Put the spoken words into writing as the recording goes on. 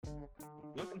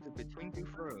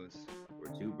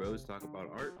Bros talk about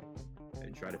art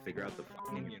and try to figure out the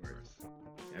fucking universe.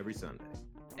 Every Sunday.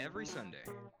 Every Sunday.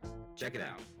 Check it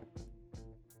out.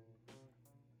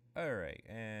 Alright,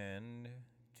 and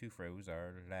Two Fro's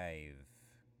are live.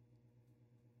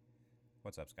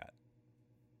 What's up, Scott?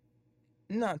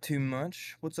 Not too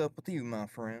much. What's up with you, my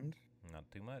friend? Not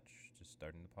too much. Just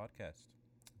starting the podcast.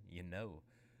 You know.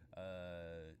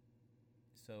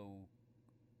 So,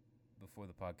 before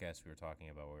the podcast, we were talking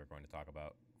about what we were going to talk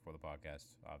about for the podcast,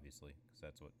 obviously, because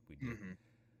that's what we do. Mm-hmm.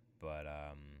 But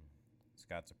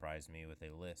Scott surprised me with a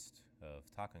list of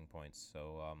talking points,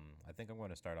 so I think I'm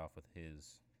going to start off with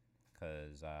his,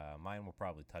 because mine will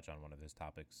probably touch on one of his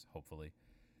topics, hopefully.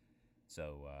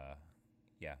 So,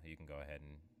 yeah, you can go ahead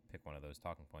and pick one of those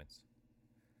talking points.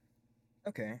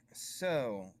 Okay,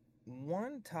 so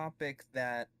one topic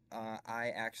that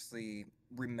I actually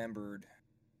remembered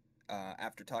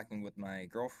after talking with my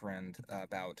girlfriend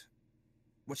about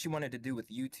what she wanted to do with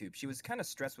YouTube. She was kind of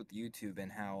stressed with YouTube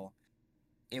and how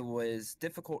it was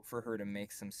difficult for her to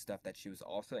make some stuff that she was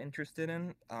also interested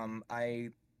in. I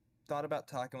thought about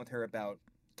talking with her about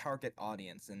target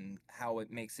audience and how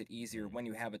it makes it easier when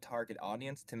you have a target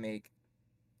audience to make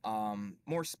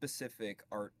more specific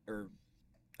art, or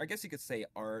I guess you could say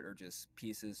art, or just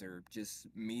pieces, or just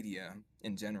media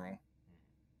in general.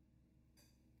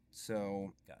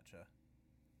 So Gotcha.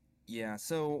 yeah,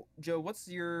 so Joe, what's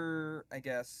your, I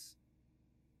guess,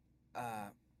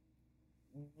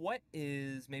 what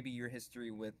is maybe your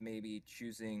history with maybe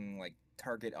choosing like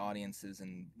target audiences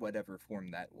in whatever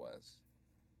form that was?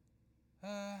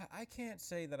 I can't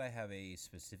say that I have a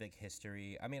specific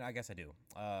history. I mean, I guess I do.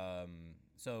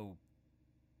 So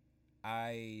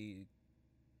I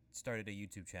started a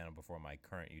YouTube channel before my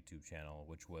current YouTube channel,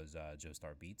 which was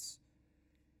Joestar Beats.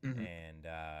 Mhm. And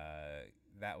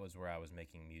that was where I was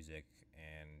making music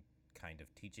and kind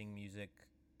of teaching music,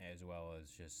 as well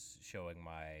as just showing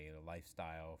my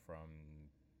lifestyle from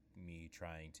me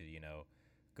trying to,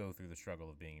 go through the struggle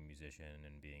of being a musician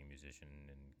and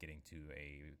getting to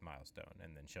a milestone,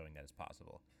 and then showing that it's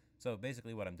possible. So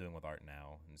basically what I'm doing with art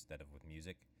now instead of with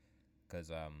music, because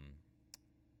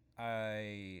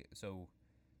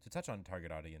to touch on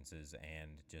target audiences and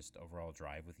just overall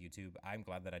drive with YouTube, I'm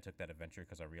glad that I took that adventure,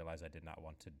 because I realized I did not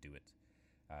want to do it.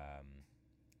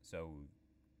 So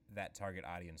that target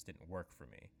audience didn't work for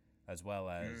me, as well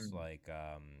as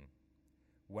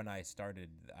when I started,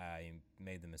 I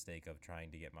made the mistake of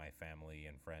trying to get my family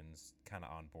and friends kind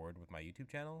of on board with my YouTube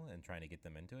channel and trying to get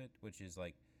them into it, which is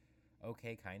like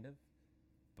okay, kind of,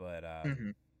 but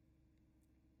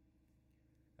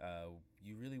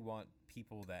you really want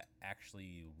people that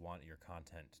actually want your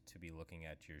content to be looking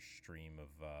at your stream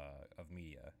of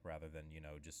media, rather than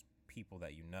just people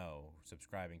that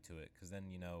subscribing to it, because then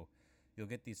you'll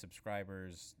get these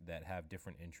subscribers that have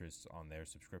different interests on their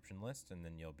subscription list, and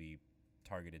then you'll be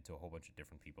targeted to a whole bunch of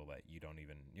different people that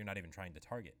you're not even trying to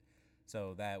target.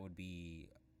 So that would be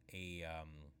a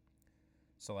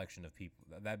selection of people.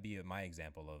 That'd be my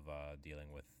example of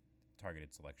dealing with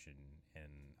targeted selection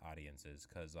and audiences,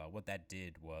 because what that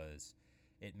did was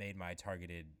it made my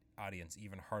targeted audience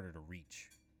even harder to reach,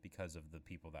 because of the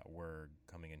people that were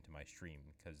coming into my stream,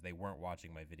 because they weren't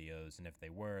watching my videos, and if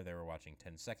they were watching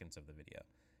 10 seconds of the video,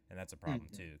 and that's a problem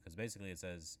too, because basically it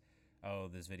says, oh,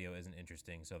 this video isn't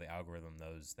interesting, so the algorithm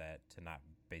knows that to not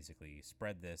basically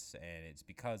spread this, and it's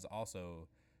because also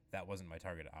that wasn't my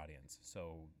target audience.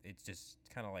 So it's just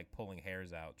kind of like pulling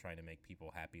hairs out, trying to make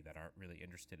people happy that aren't really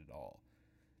interested at all,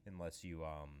 unless you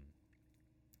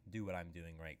do what I'm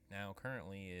doing right now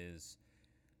currently, is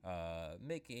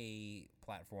make a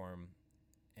platform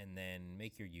and then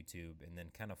make your YouTube, and then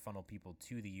kind of funnel people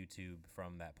to the YouTube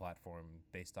from that platform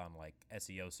based on like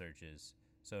SEO searches.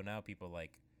 So now people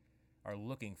like are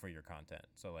looking for your content.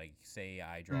 So like, say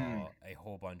I draw a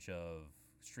whole bunch of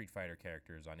Street Fighter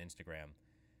characters on Instagram,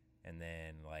 and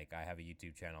then like I have a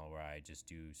YouTube channel where I just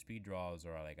do speed draws,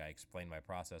 or like I explain my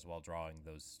process while drawing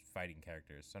those fighting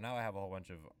characters. So now I have a whole bunch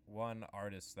of, one,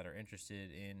 artists that are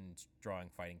interested in drawing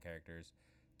fighting characters.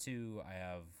 Two, I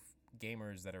have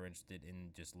gamers that are interested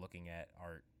in just looking at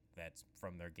art that's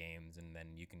from their games, and then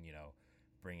you can,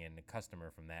 bring in a customer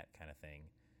from that kind of thing.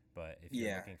 But if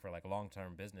you're looking for like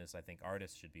long-term business, I think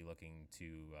artists should be looking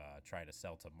to try to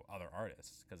sell to other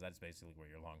artists, because that's basically where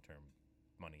your long-term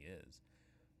money is.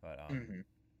 But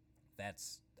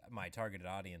that's my targeted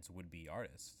audience would be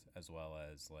artists, as well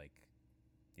as like,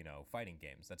 fighting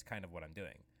games. That's kind of what I'm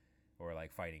doing, or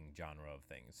like fighting genre of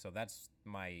things. So that's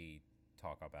my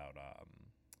talk about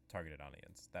targeted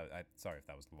audience. Sorry if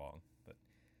that was long, but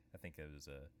I think it was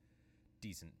a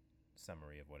decent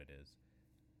summary of what it is.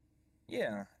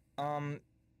 Yeah. And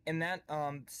that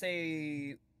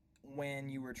say when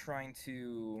you were trying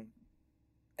to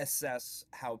assess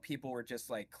how people were just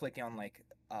like clicking on like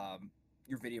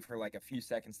your video for like a few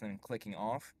seconds and then clicking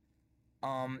off.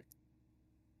 Um,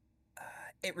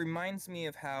 it reminds me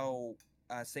of how,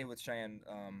 say with Cheyenne,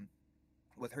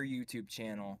 with her YouTube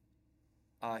channel,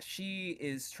 she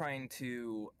is trying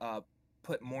to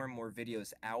put more and more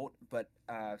videos out, but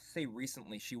say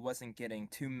recently she wasn't getting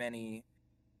too many,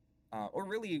 or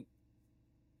really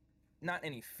not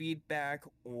any feedback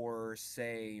or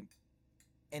say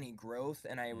any growth.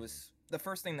 And I Mm-hmm. was the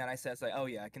first thing that I said is like, oh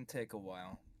yeah, it can take a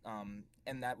while.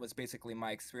 And that was basically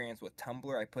my experience with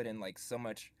Tumblr. I put in like so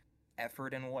much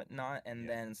effort and whatnot, and Yeah.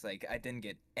 then it's like I didn't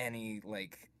get any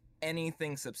like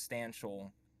anything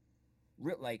substantial.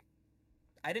 Like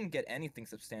I didn't get anything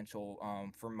substantial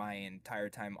for my entire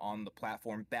time on the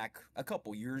platform back a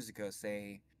couple years ago.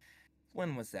 Say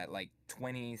when was that? Like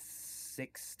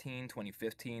 2016,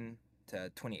 2015 to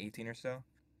 2018 or so.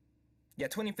 Yeah,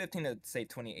 2015 to say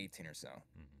 2018 or so.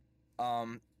 Mm-hmm.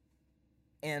 Um,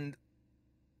 and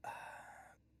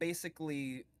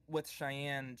basically with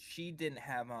Cheyenne, she didn't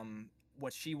have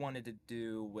what she wanted to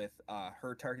do with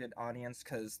her targeted audience,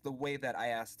 because the way that I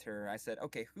asked her, I said,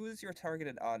 okay, who's your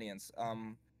targeted audience?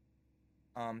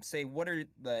 Say what are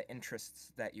the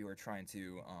interests that you are trying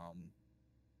to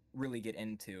really get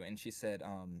into? And she said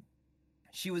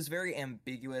she was very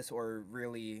ambiguous or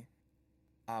really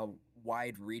uh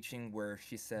wide reaching, where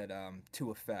she said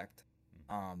to effect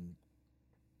um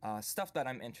stuff that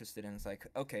I'm interested in. It's like,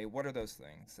 okay, what are those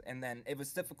things? And then it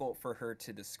was difficult for her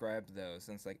to describe those.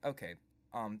 And it's like, okay,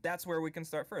 that's where we can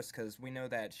start first, because we know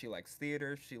that she likes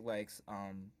theater. She likes,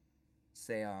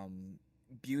 say,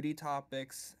 beauty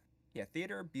topics. Yeah,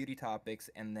 theater, beauty topics,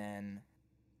 and then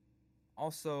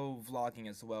also vlogging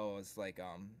as well as like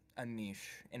a niche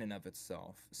in and of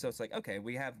itself. So it's like, okay,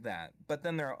 we have that, but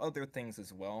then there are other things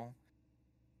as well.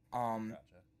 Um,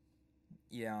 Gotcha.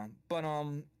 Yeah, but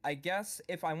I guess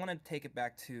if I want to take it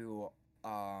back to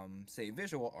say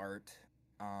visual art,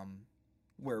 um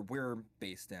where we're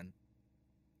based in,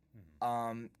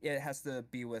 Mm-hmm. it has to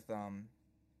be with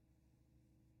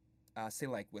say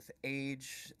like with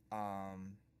age,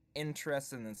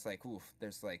 interest, and it's like, oof,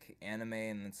 there's like anime,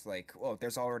 and it's like, oh,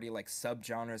 there's already like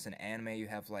subgenres in anime. You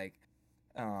have like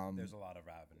There's a lot of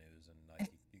avenues, and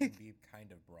like you can be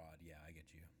kind of broad. Yeah, I get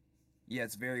you. yeah,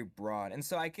 it's very broad. And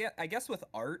so I guess with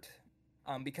art,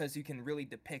 because you can really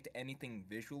depict anything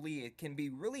visually, it can be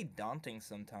really daunting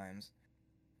sometimes.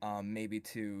 Maybe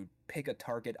to pick a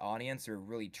target audience, or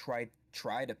really try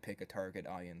to pick a target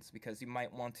audience, because you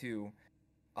might want to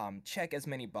check as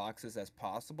many boxes as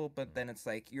possible, but Mm-hmm. then it's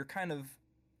like you're kind of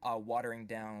watering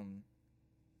down,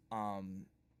 um,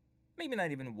 maybe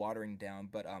not even watering down,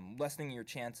 but lessening your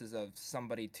chances of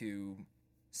somebody to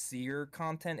see your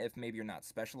content if maybe you're not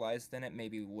specialized in it,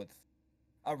 maybe with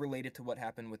related to what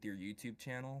happened with your YouTube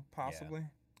channel, Yeah, possibly.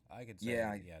 I could say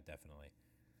Yeah. yeah, definitely.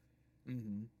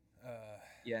 Mm-hmm. Uh,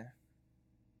 Yeah.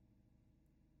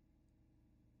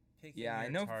 Picking Yeah, I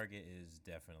your know. target is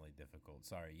definitely difficult.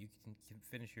 Sorry, you can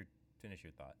finish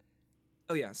your thought.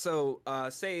 Oh yeah. So,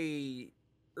 say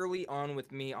early on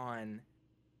with me on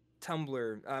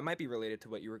Tumblr, might be related to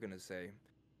what you were gonna say.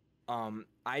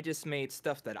 I just made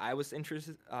stuff that I was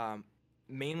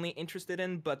mainly interested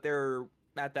in, but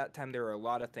at that time there were a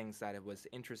lot of things that I was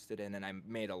interested in, and I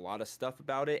made a lot of stuff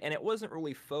about it, and it wasn't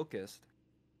really focused.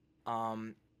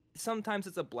 Um, sometimes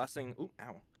it's a blessing. Ooh,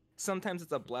 ow. Sometimes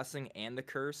it's a blessing and a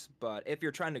curse, but if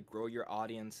you're trying to grow your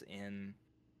audience in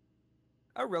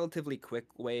a relatively quick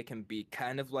way, it can be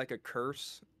kind of like a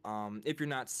curse. If you're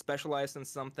not specialized in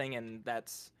something, and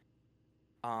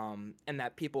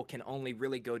that people can only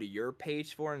really go to your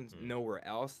page for and Hmm. nowhere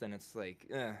else, then it's like,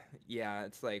 yeah,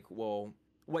 it's like, well,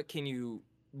 what can you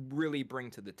really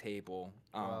bring to the table?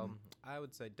 Well, I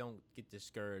would say don't get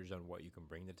discouraged on what you can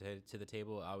bring to the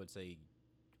table. I would say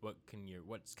what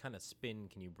kind of spin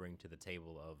can you bring to the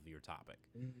table of your topic?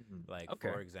 Like Okay.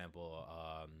 for example,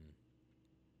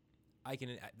 I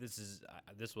can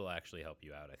this will actually help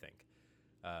you out. I think.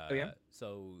 Oh yeah.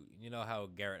 So you know how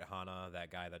Garrett Hana,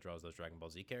 that guy that draws those Dragon Ball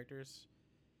Z characters,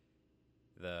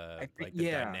 I the think the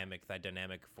yeah, dynamic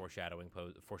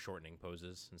foreshortening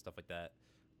poses and stuff like that.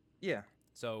 yeah.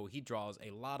 So he draws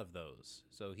a lot of those.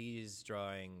 So he's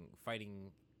drawing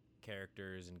fighting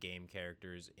characters and game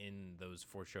characters in those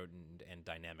foreshortened and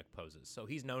dynamic poses. So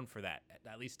he's known for that,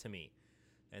 at least to me.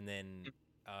 And then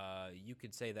you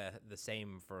could say that the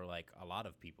same for like a lot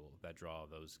of people that draw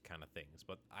those kind of things.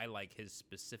 But I like his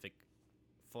specific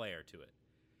flair to it.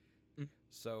 Mm,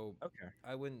 So okay.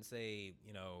 I wouldn't say,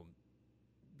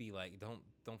 be like,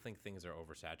 don't think things are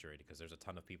oversaturated, because there's a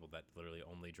ton of people that literally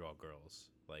only draw girls,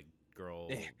 like girl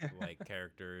like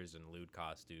characters and lewd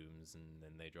costumes, and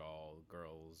then they draw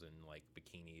girls in like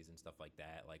bikinis and stuff like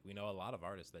that. Like, we know a lot of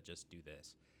artists that just do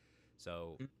this.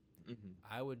 So Mm-hmm.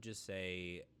 I would just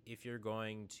say, if you're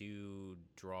going to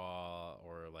draw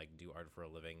or like do art for a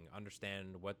living,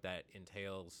 understand what that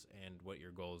entails and what your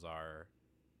goals are,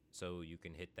 so you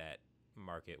can hit that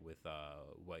market with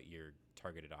what your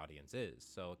targeted audience is.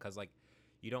 So, because like,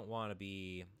 you don't want to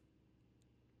be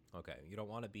an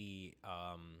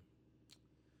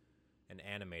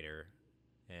animator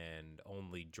and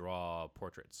only draw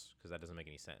portraits, because that doesn't make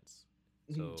any sense.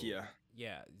 So Yeah.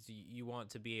 yeah, so you want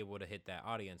to be able to hit that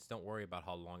audience. Don't worry about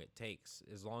how long it takes,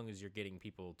 as long as you're getting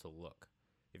people to look.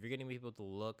 If you're getting people to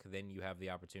look, then you have the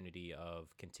opportunity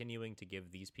of continuing to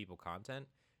give these people content,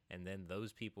 and then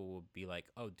those people will be like,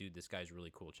 "Oh, dude, this guy's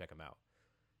really cool. Check him out."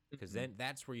 Because then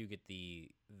that's where you get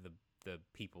the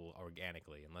people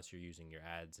organically, unless you're using your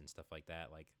ads and stuff like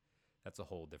that. Like, that's a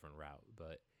whole different route.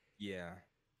 But Yeah.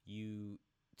 you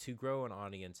to grow an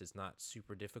audience is not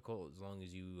super difficult, as long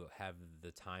as you have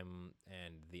the time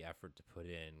and the effort to put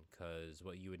in, because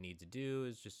what you would need to do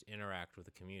is just interact with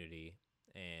the community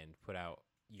and put out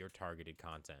your targeted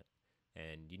content,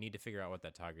 and you need to figure out what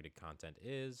that targeted content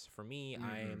is. For me,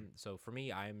 I'm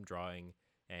drawing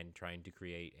and trying to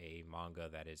create a manga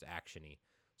that is actiony.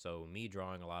 So me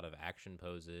drawing a lot of action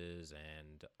poses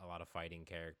and a lot of fighting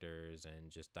characters and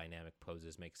just dynamic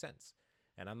poses makes sense.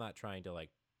 And I'm not trying to like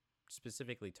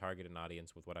specifically target an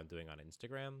audience with what I'm doing on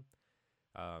Instagram.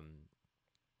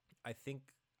 I think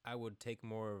I would take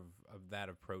more of that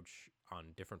approach on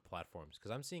different platforms,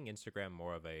 because I'm seeing Instagram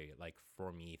more of a like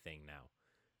for me thing now,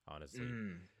 honestly.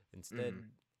 Instead,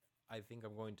 I think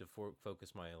I'm going to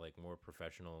focus my like more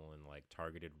professional and like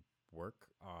targeted work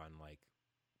on like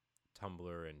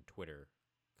Tumblr and Twitter,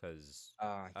 because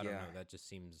I don't Yeah. know, that just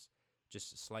seems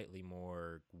just slightly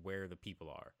more where the people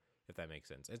are, if that makes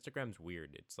sense. Instagram's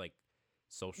weird. It's like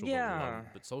social Yeah.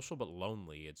 but social but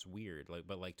lonely. It's weird. Like,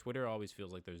 but like Twitter always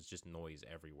feels like there's just noise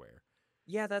everywhere.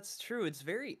 Yeah, that's true. It's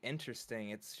very interesting.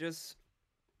 It's just,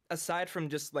 aside from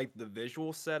just like the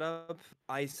visual setup,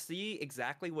 I see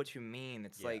exactly what you mean.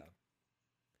 It's Yeah. like,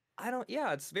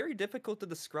 yeah, it's very difficult to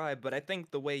describe, but I think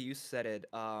the way you said it,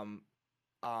 um,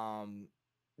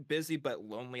 busy but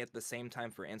lonely at the same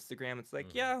time for Instagram, it's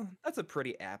like, Hmm. yeah, that's a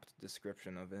pretty apt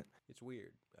description of it. It's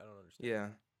weird. I don't understand. Yeah.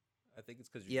 I think it's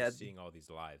because you're Yeah. just seeing all these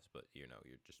lives, but you know,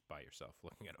 you're just by yourself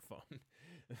looking at a phone.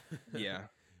 Yeah.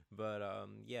 But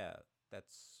yeah,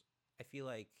 that's. I feel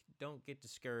like, don't get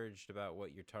discouraged about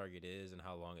what your target is and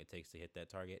how long it takes to hit that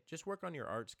target. Just work on your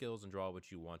art skills and draw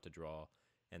what you want to draw,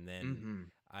 and then Mm-hmm.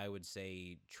 I would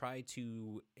say try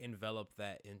to envelop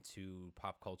that into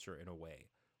pop culture in a way.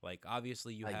 Like,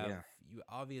 obviously Yeah.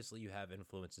 you have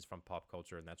influences from pop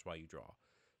culture, and that's why you draw.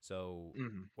 So,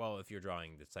 Mm-hmm. well, if you're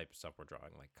drawing the type of stuff we're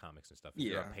drawing, like comics and stuff, if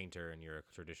you're a Yeah. painter and you're a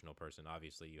traditional person,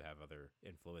 obviously you have other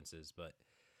influences. But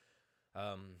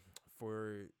um,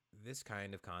 for this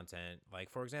kind of content, like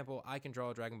for example, I can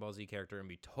draw a Dragon Ball Z character and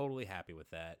be totally happy with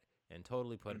that and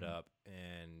totally put it Mm-hmm. up.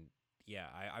 And yeah,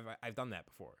 I've done that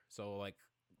before. So like,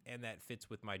 and that fits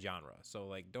with my genre. So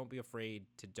like, don't be afraid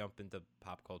to jump into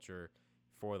pop culture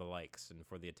for the likes and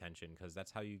for the attention, because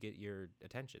that's how you get your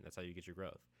attention. That's how you get your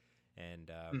growth. And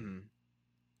Mm-hmm.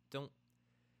 don't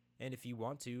and if you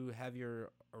want to have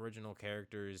your original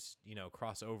characters, you know,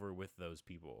 cross over with those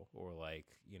people, or like,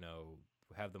 you know,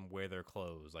 have them wear their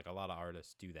clothes. Like, a lot of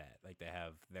artists do that. Like, they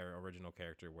have their original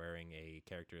character wearing a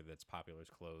character that's popular's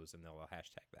clothes, and they'll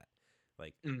hashtag that.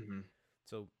 Like, Mm-hmm.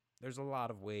 so there's a lot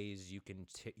of ways you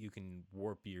can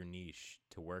warp your niche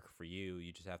to work for you.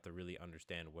 You just have to really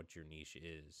understand what your niche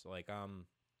is. Like,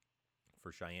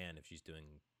 for Cheyenne, if she's doing,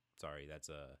 sorry, that's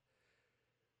a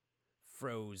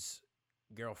Fro's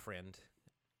girlfriend.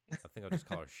 I think I'll just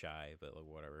call her Shy, but like,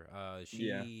 whatever.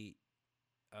 Yeah.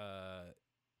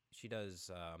 She does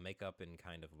makeup and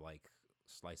kind of like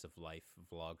slice of life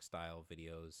vlog style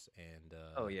videos, and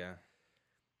Oh yeah.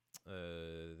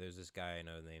 there's this guy I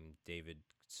know named David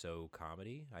So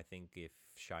Comedy. I think if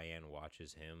Cheyenne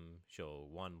watches him, she'll,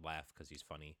 one, laugh because he's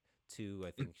funny. Two,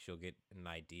 I think she'll get an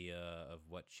idea of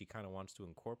what she kind of wants to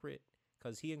incorporate,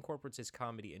 because he incorporates his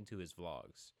comedy into his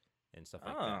vlogs and stuff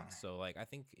like Oh. that. So like, I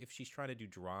think if she's trying to do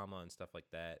drama and stuff like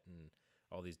that and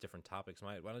all these different topics,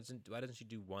 why doesn't she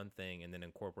do one thing and then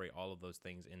incorporate all of those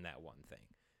things in that one thing?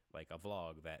 Like a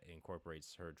vlog that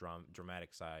incorporates her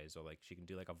dramatic size, or like she can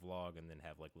do like a vlog and then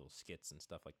have like little skits and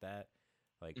stuff like that.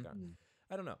 Like, Mm-hmm.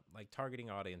 I don't know, like targeting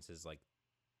audiences, like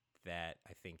that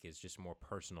I think is just more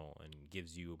personal and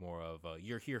gives you more of a,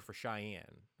 you're here for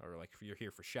Cheyenne, or like you're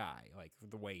here for Shy, like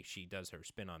the way she does her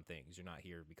spin on things. You're not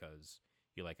here because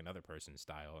you like another person's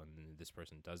style and this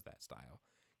person does that style.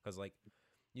 Because like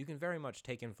you can very much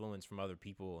take influence from other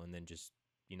people and then just,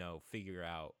 figure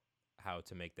out how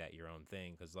to make that your own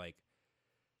thing. Because like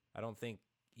I don't think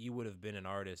you would have been an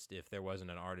artist if there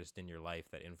wasn't an artist in your life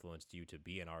that influenced you to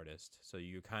be an artist. So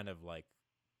you kind of like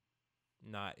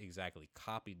not exactly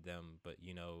copied them, but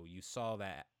you saw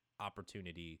that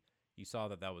opportunity, you saw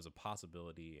that was a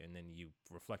possibility, and then you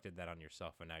reflected that on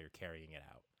yourself, and now you're carrying it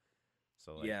out.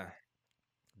 So like Yeah.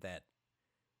 that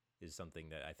is something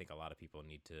that I think a lot of people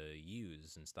need to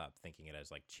use and stop thinking it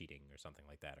as like cheating or something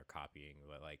like that, or copying.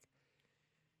 But like,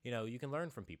 you can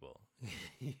learn from people.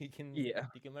 you can Yeah.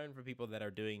 you can learn from people that are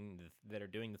doing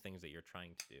the things that you're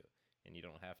trying to do, and you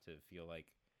don't have to feel like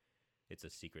it's a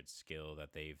secret skill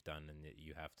that they've done and that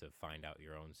you have to find out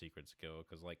your own secret skill,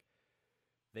 because like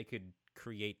they could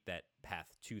create that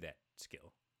path to that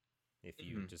skill if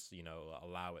you just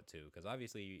allow it to. Because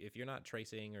obviously if you're not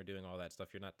tracing or doing all that stuff,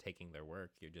 you're not taking their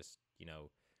work, you're just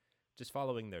just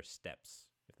following their steps,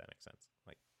 if that makes sense.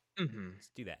 Like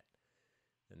just do that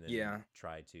and then Yeah.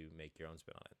 try to make your own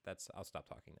spin on it. I'll stop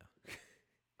talking now.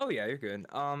 Oh yeah, you're good.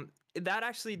 That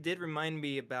actually did remind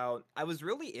me about, I was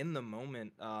really in the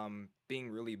moment, being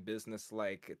really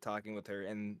business-like, talking with her,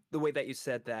 and the way that you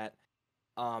said that,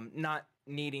 not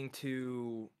needing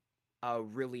to,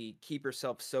 really keep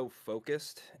yourself so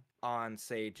focused on,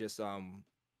 say, just,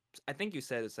 I think you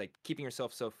said it's like keeping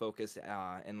yourself so focused,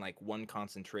 in like one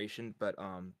concentration, but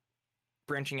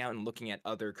branching out and looking at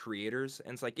other creators,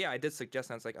 and it's like, yeah, I did suggest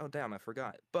that. It's like, oh damn, I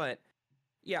forgot, but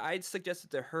yeah, I'd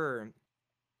suggested to her,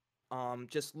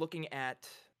 just looking at,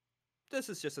 this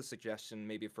is just a suggestion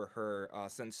maybe for her,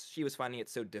 since she was finding it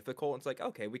so difficult. It's like,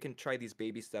 okay, we can try these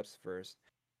baby steps first.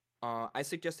 I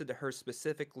suggested to her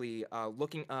specifically,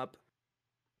 looking up,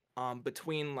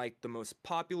 between like the most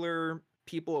popular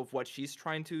people of what she's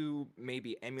trying to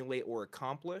maybe emulate or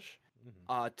accomplish,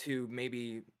 to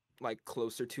maybe like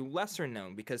closer to lesser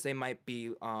known, because they might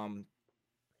be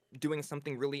doing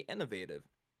something really innovative.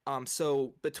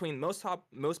 So between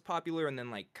most popular and then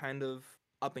like kind of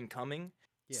up and coming,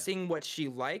 Yeah. seeing what she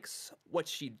likes, what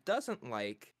she doesn't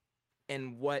like,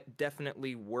 and what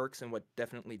definitely works and what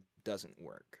definitely doesn't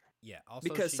work. Yeah. Also,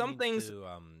 Because she some needs things,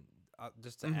 to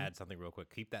just to Mhm. add something real quick.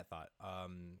 Keep that thought.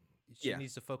 She Yeah.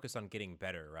 needs to focus on getting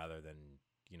better rather than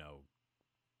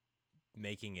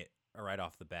making it right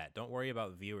off the bat. Don't worry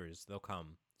about viewers; they'll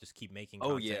come. Just keep making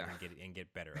Oh content yeah. and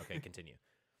get better. Okay, continue.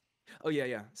 Oh yeah,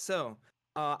 yeah. So,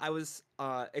 I was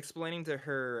explaining to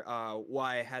her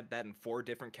why I had that in 4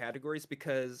 different categories,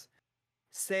 because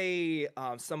say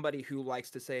somebody who likes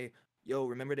to say, "Yo,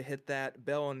 remember to hit that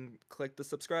bell and click the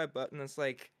subscribe button." It's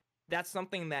like, that's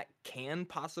something that can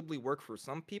possibly work for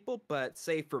some people, but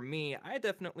say for me, I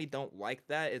definitely don't like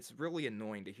that. It's really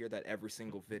annoying to hear that every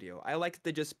single video. I like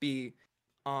to just be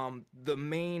the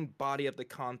main body of the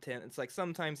content. It's like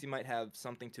sometimes you might have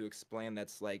something to explain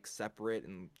that's like separate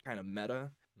and kind of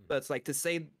meta, but it's like to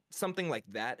say something like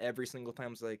that every single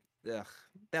time is like, ugh,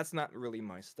 that's not really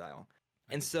my style.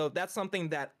 And so that's something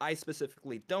that I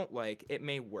specifically don't like. It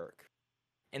may work.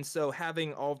 And so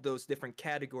having all of those different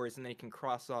categories, and then you can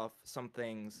cross off some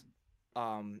things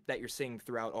that you're seeing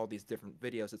throughout all these different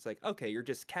videos. It's like, okay, you're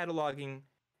just cataloging,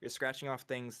 you're scratching off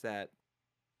things that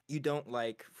you don't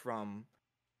like from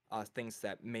things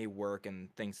that may work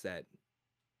and things that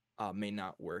may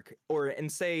not work. Or, and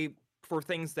say, for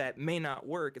things that may not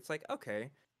work, it's like, okay,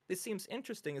 this seems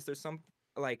interesting. Is there some,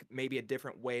 like, maybe a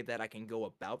different way that I can go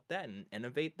about that and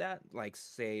innovate that? Like,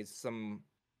 say, some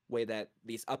way that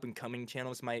these up and coming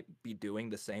channels might be doing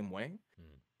the same way.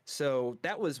 So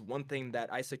that was one thing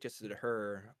that I suggested to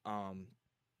her,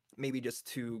 maybe just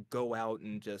to go out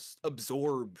and just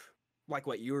absorb, like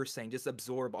what you were saying, just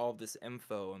absorb all this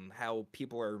info and how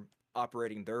people are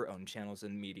operating their own channels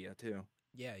in media too.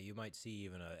 Yeah, you might see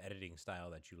even a editing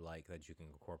style that you like that you can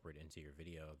incorporate into your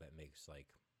video that makes like,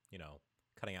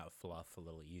 cutting out fluff a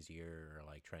little easier, or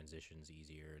like transitions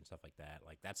easier and stuff like that.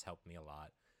 Like that's helped me a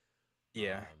lot.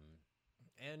 Yeah.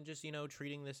 And just,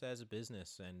 treating this as a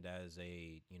business and as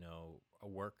a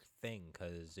work thing.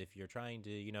 Because if you're trying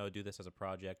to, do this as a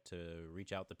project to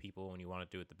reach out to people and you want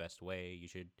to do it the best way, you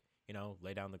should,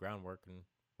 lay down the groundwork and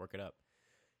work it up.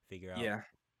 Figure out, Yeah.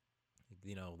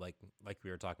 like we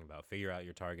were talking about, figure out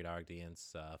your target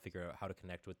audience, figure out how to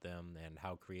connect with them and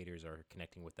how creators are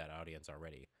connecting with that audience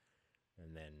already.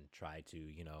 And then try to,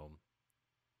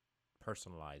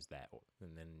 personalize that,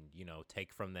 and then,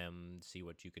 take from them, see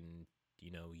what you can,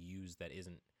 use that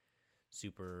isn't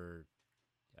super,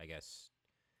 I guess,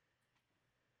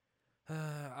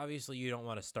 Obviously, you don't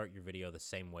want to start your video the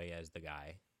same way as the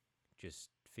guy. Just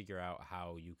figure out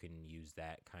how you can use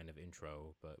that kind of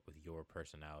intro, but with your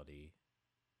personality.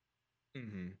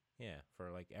 Mm-hmm. Yeah,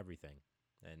 for like everything.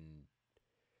 And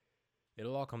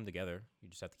it'll all come together. You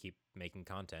just have to keep making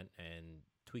content and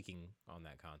tweaking on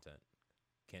that content.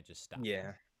 Can't just stop.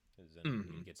 Yeah. Because then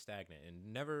Mm-hmm. you get stagnant.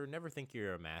 And never think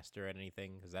you're a master at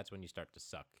anything, because that's when you start to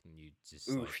suck and you just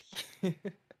Oof. like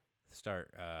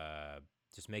start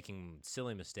just making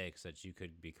silly mistakes that you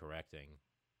could be correcting.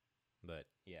 But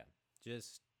yeah,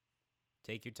 just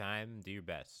take your time, do your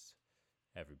best,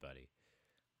 everybody.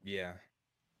 Yeah.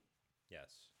 Yes.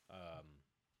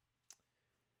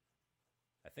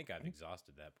 I think I've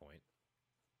exhausted that point.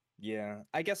 Yeah.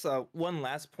 I guess one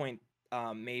last point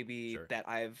maybe Sure. that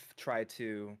I've tried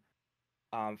to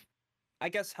um I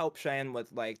guess help Cheyenne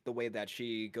with like the way that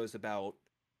she goes about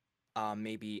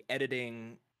maybe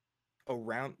editing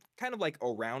around kind of like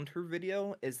around her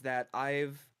video is that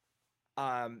I've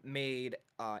made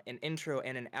an intro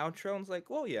and an outro and it's like,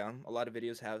 well, yeah, a lot of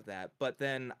videos have that. But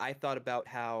then I thought about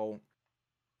how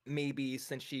maybe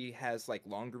since she has like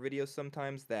longer videos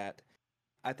sometimes that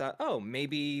I thought, oh,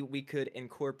 maybe we could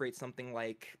incorporate something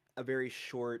like a very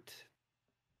short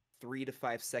 3 to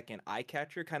 5 second eye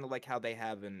catcher, kind of like how they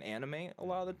have in anime a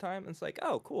lot of the time. It's like,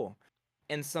 oh, cool.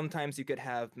 And sometimes you could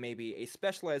have maybe a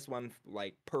specialized one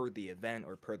like per the event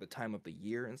or per the time of the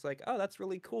year. And it's like, oh, that's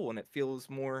really cool. And it feels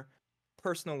more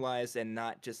personalized and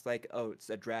not just like, oh, it's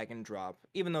a drag and drop.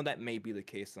 Even though that may be the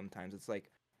case sometimes. It's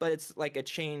like, but it's like a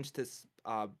change to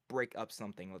break up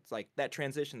something. It's like that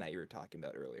transition that you were talking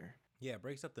about earlier. Yeah, it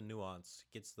breaks up the nuance.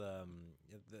 Gets the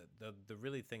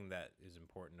really thing that is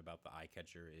important about the eye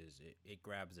catcher is it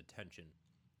grabs attention,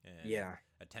 and Yeah.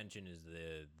 attention is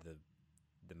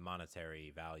the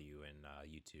monetary value in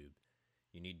YouTube.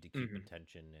 You need to keep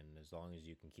attention, and as long as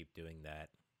you can keep doing that,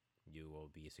 you will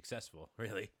be successful.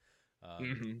 Really.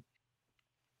 Mm-hmm.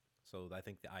 So I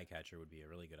think the eye catcher would be a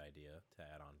really good idea to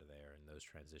add on to there, and those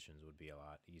transitions would be a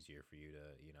lot easier for you to,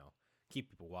 keep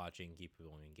people watching, keep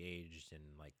people engaged, and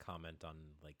like comment on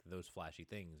like those flashy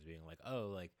things, being like,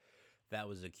 oh, like that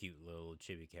was a cute little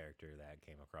chibi character that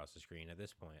came across the screen at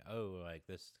this point. Oh, like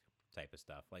this type of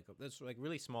stuff, like this, like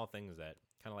really small things that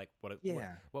kind of like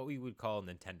Yeah. what we would call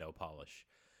Nintendo polish.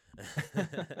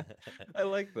 I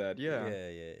like that. Yeah.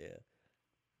 Yeah.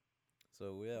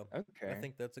 So yeah, I Okay.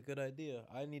 think that's a good idea.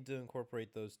 I need to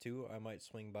incorporate those too. I might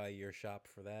swing by your shop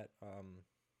for that.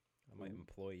 I might Ooh.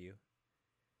 employ you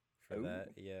for Ooh. that.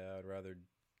 Yeah, I'd rather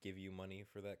give you money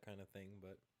for that kind of thing,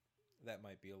 but that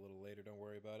might be a little later. Don't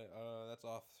worry about it. That's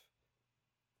off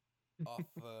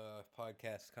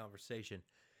podcast conversation.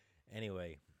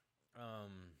 Anyway,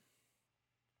 um,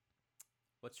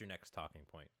 what's your next talking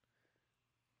point?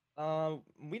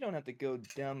 We don't have to go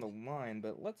down the line,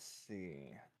 but let's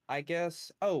see. I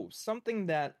guess, oh, something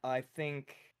that I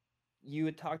think you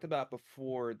had talked about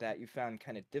before that you found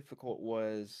kind of difficult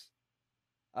was,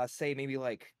 say maybe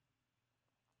like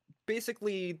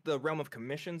basically the realm of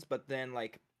commissions, but then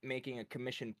like making a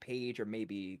commission page or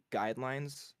maybe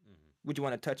guidelines. Mm-hmm. Would you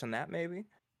want to touch on that maybe?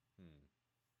 Hmm.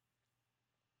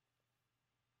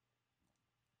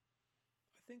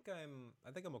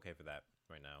 I think I'm okay for that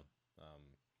right now.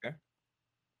 Okay.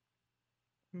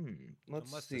 I'm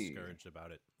Let's less see. discouraged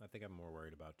about it. I think I'm more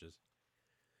worried about just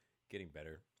getting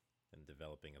better and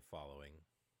developing a following.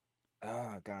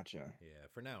 Ah, gotcha. Yeah,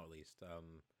 for now at least.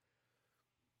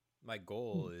 My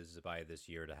goal is by this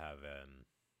year to have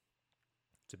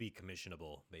to be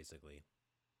commissionable, basically.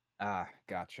 Ah,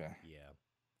 gotcha. Yeah.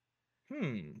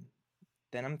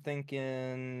 Then I'm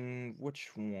thinking which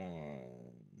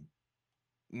one?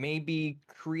 Maybe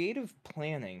creative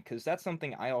planning, because that's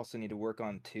something I also need to work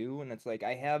on too. And it's like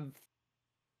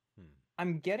Hmm.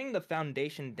 I'm getting the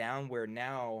foundation down where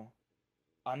now,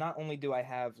 not only do I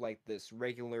have like this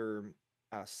regular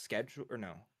schedule, or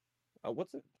no,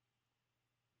 what's it?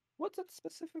 What's it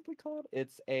specifically called?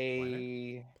 It's Planner?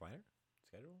 a, Planner?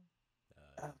 Schedule?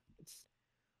 it's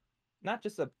not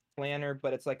just a planner,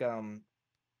 but it's like an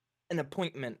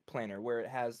appointment planner where it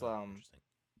has Oh, interesting.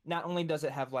 not only does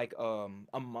it have like a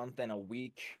month and a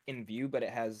week in view, but it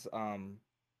has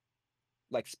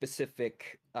like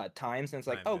specific times, and it's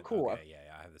like, Times oh, it. cool. Okay,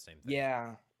 yeah, I have the same thing.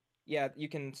 Yeah, yeah, you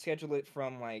can schedule it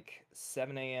from like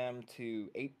 7 a.m. to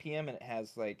 8 p.m. and it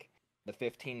has like the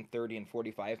 15, 30, and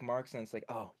 45 marks, and it's like,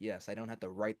 oh yes, I don't have to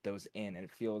write those in, and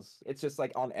it's just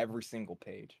like on every single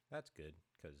page. That's good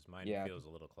because mine Yeah. feels a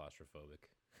little claustrophobic.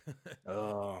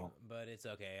 Oh. But it's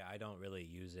okay. I don't really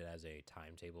use it as a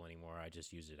timetable anymore. I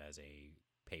just use it as a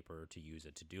paper to use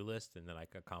a to-do list, and then I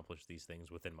can accomplish these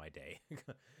things within my day.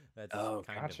 That's Oh,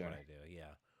 kind of gotcha. what I do.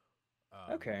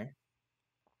 Yeah. Okay.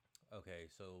 Okay,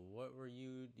 so what were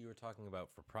you were talking about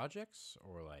for projects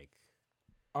or like?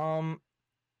 Um,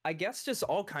 I guess just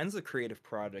all kinds of creative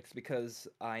projects because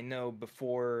I know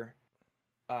before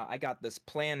I got this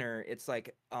planner, it's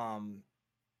like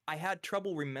I had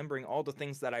trouble remembering all the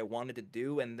things that I wanted to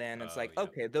do, and then it's Oh, like,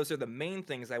 yep. okay, those are the main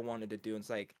things I wanted to do. And it's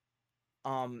like,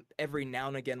 every now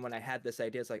and again when I had this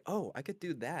idea, it's like, oh, I could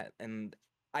do that, and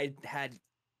I had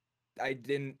I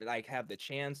didn't like have the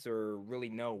chance or really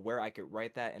know where I could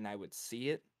write that, and I would see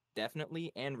it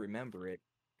definitely and remember it.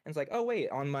 And it's like, oh wait,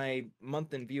 on my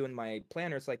month in view in my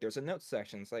planner, it's like there's a notes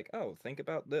section. It's like, oh, think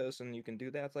about this, and you can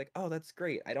do that. It's like, oh, that's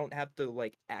great. I don't have to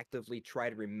like actively try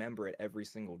to remember it every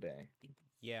single day.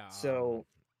 Yeah, So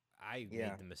I yeah,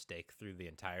 made the mistake through the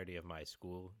entirety of my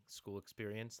school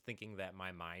experience, thinking that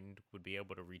my mind would be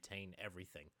able to retain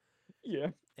everything.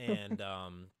 yeah. And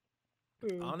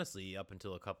Uh, honestly, up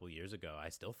until a couple years ago, I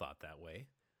still thought that way,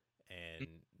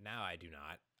 and now I do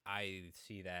not. I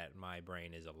see that my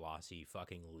brain is a lossy,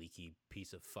 fucking leaky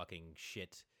piece of fucking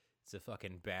shit. It's a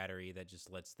fucking battery that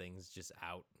just lets things just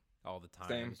out all the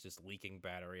time. Same. It's just leaking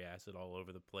battery acid all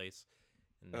over the place.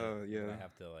 And that Yeah. I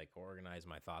have to like organize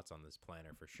my thoughts on this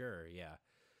planner for sure. Yeah.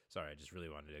 Sorry, I just really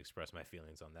wanted to express my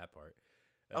feelings on that part.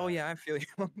 Oh Uh, yeah, I feel you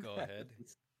on go that. ahead.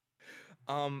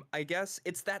 I guess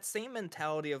it's that same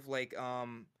mentality of like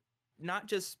not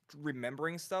just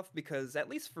remembering stuff because at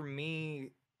least for me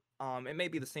it may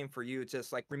be the same for you,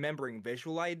 just like remembering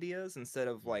visual ideas instead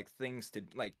of Mm, like things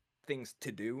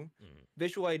to do. mm,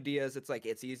 Visual ideas, it's like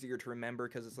it's easier to remember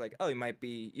because it's like, oh, you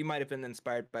might have been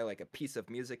inspired by like a piece of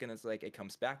music and it's like it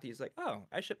comes back to you, it's like, oh,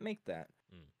 I should make that.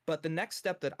 mm, But the next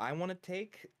step that I want to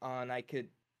take on I could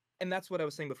and that's what I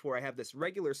was saying before. I have this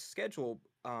regular schedule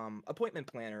appointment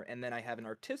planner, and then I have an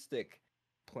artistic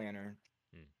planner.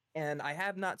 mm. And I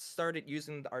have not started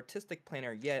using the artistic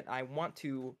planner yet. I want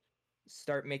to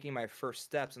start making my first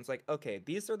steps. And it's like, okay,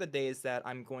 these are the days that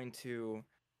I'm going to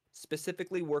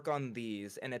specifically work on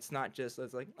these. And it's not just,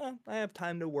 it's like, oh, I have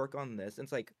time to work on this. And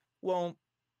it's like, well,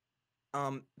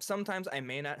 sometimes I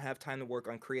may not have time to work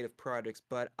on creative projects,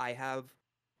 but I have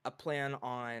a plan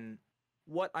on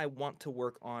what I want to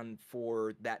work on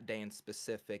for that day in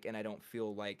specific, and I don't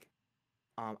feel like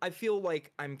I feel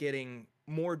like I'm getting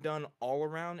more done all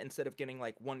around instead of getting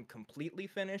like one completely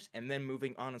finished and then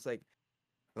moving on. It's like,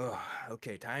 oh,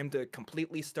 okay, time to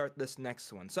completely start this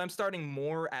next one. So I'm starting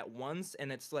more at once,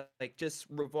 and it's like just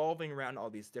revolving around all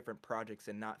these different projects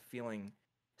and not feeling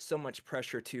so much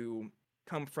pressure to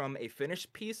come from a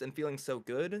finished piece and feeling so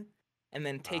good, and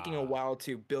then taking a Ah, while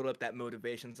to build up that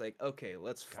motivation. It's like, okay,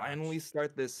 let's finally gotcha.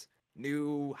 start this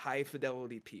new high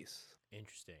fidelity piece.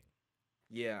 Interesting.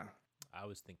 Yeah. I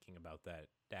was thinking about that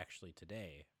actually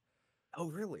today Oh,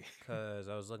 really? because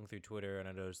I was looking through Twitter and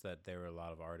I noticed that there were a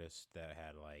lot of artists that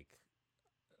had like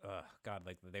God,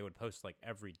 like they would post like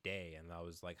every day, and I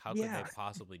was like, how could they Yeah.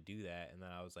 possibly do that? And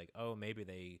then I was like, oh, maybe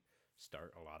they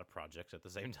start a lot of projects at the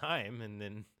same time, and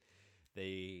then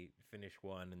they finish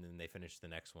one, and then they finish the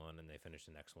next one, and they finish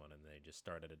the next one, and they just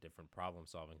start at a different problem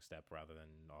solving step rather than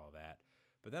all that.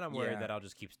 But then I'm worried Yeah. that I'll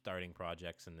just keep starting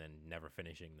projects and then never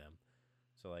finishing them.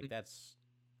 So like that's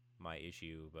my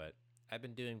issue, but I've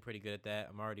been doing pretty good at that.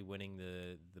 I'm already winning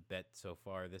the bet so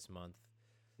far this month.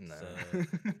 No. So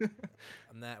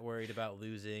I'm not worried about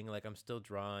losing. Like I'm still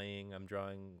drawing. I'm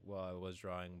drawing. Well, I was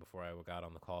drawing before I got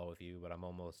on the call with you, but I'm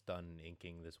almost done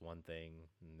inking this one thing,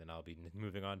 and then I'll be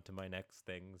moving on to my next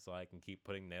thing, so I can keep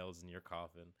putting nails in your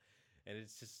coffin. And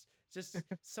it's just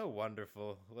so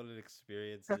wonderful. What an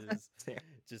experience it is. Damn.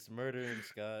 Just murdering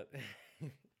Scott.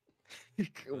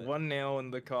 But One nail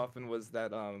in the coffin was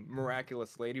that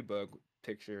miraculous ladybug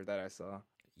picture that I saw.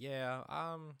 yeah,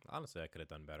 honestly, I could have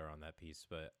done better on that piece,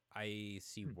 but I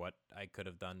see Hmm. what I could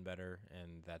have done better,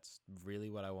 and that's really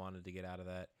what I wanted to get out of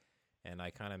that. And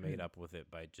I kind of made Mm, up with it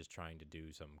by just trying to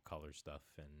do some color stuff,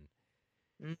 and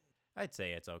mm, I'd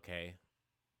say it's okay.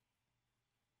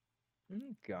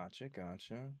 Gotcha,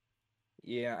 gotcha.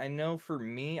 Yeah, I know for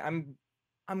me, I'm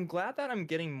glad that I'm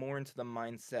getting more into the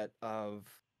mindset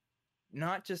of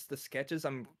not just the sketches.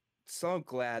 I'm so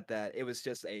glad that it was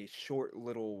just a short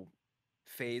little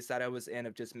phase that I was in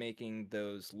of just making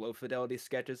those low fidelity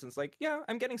sketches. And it's like, yeah,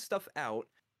 I'm getting stuff out.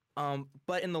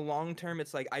 But in the long term,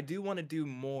 it's like I do want to do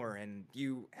more, and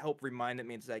you help reminded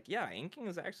me. It's like, yeah, inking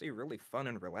is actually really fun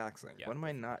and relaxing. Yeah, What am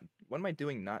I not? What am I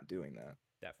doing not doing that?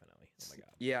 definitely. Oh my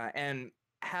god. Yeah, and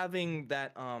having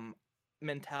that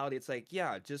mentality, it's like,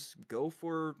 yeah, just go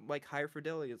for like higher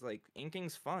fidelity. It's like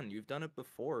inking's fun. You've done it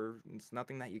before. It's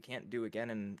nothing that you can't do again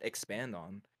and expand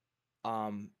on.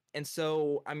 And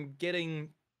so I'm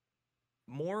getting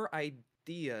more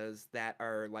ideas that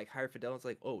are like higher fidelity. It's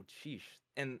like, oh, sheesh.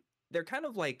 And they're kind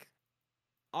of like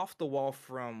off the wall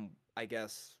from, I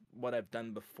guess, what I've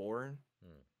done before.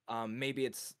 Maybe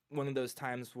it's one of those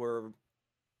times where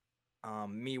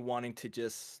me wanting to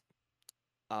just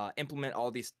implement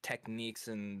all these techniques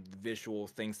and visual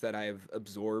things that I've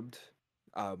absorbed,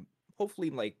 hopefully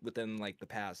like within like the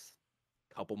past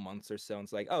couple months or so. And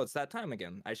it's like, oh, it's that time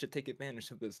again. I should take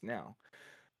advantage of this now.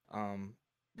 Um,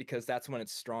 because that's when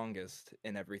it's strongest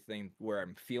in everything, where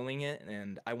I'm feeling it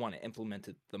and I want to implement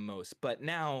it the most. But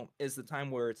now is the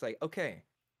time where it's like, okay,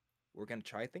 we're gonna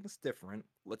try things different.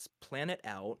 Let's plan it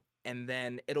out, and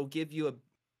then it'll give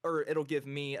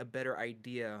me a better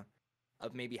idea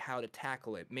of maybe how to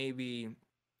tackle it. Maybe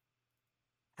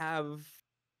have,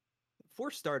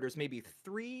 for starters, maybe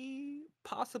 3,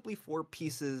 possibly 4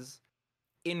 pieces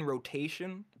in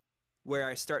rotation, where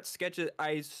I start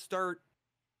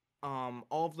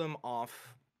all of them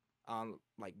off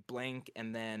like blank,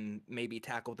 and then maybe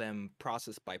tackle them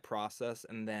process by process,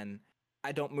 and then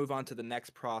I don't move on to the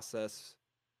next process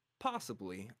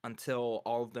possibly until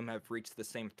all of them have reached the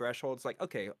same threshold. It's like,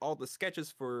 okay, all the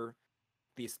sketches for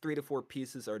these 3 to 4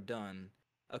 pieces are done.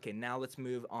 Okay, now let's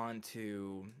move on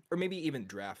to, or maybe even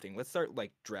drafting. Let's start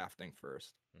like drafting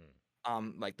first.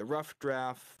 Like the rough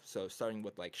draft. So starting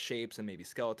with like shapes and maybe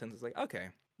skeletons. It's like, okay,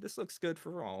 this looks good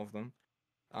for all of them.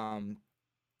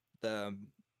 The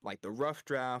like the rough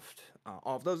draft,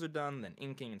 all of those are done. Then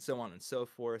inking and so on and so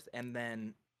forth. And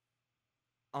then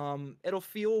it'll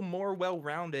feel more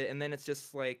well-rounded, and then it's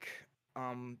just like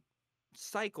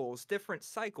different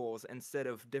cycles instead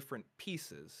of different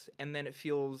pieces, and then it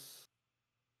feels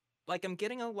like I'm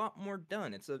getting a lot more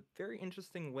done. It's a very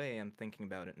interesting way I'm thinking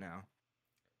about it now.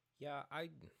 Yeah,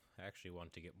 I actually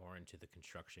want to get more into the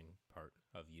construction part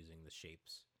of using the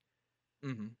shapes.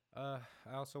 I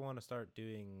also want to start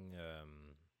doing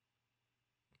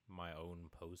my own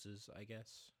poses, I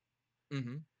guess.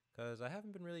 Because I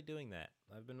haven't been really doing that.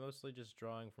 I've been mostly just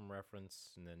drawing from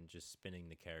reference and then just spinning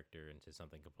the character into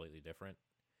something completely different.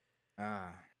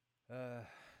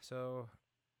 So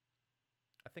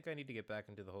I think I need to get back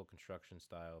into the whole construction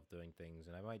style of doing things,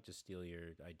 and I might just steal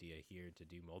your idea here to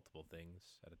do multiple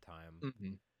things at a time.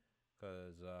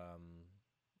 Because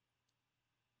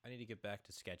I need to get back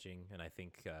to sketching, and I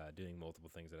think doing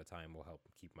multiple things at a time will help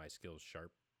keep my skills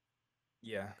sharp.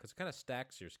 Yeah. Because it kind of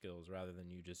stacks your skills rather than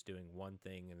you just doing one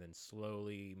thing and then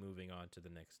slowly moving on to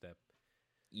the next step.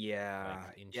 Yeah.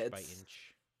 Like inch Yeah, by it's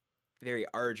inch. very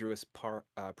arduous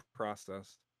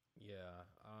process. Yeah.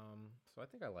 So I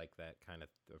think I like that kind of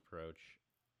approach.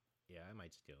 Yeah, I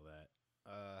might steal that.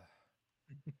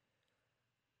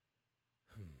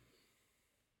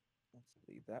 Let's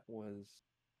see. That was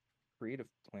creative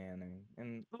planning.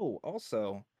 And oh,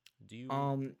 also, Do you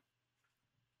hmm?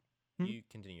 you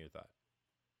continue your thought?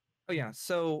 Oh yeah.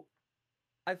 So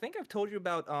I think I've told you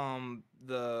about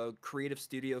the creative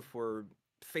studio for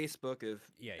Facebook, if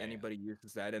Yeah. anybody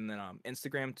uses that, and then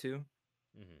Instagram too.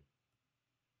 Mm-hmm.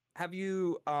 Have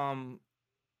you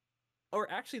or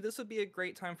actually this would be a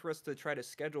great time for us to try to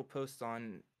schedule posts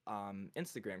on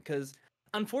Instagram, because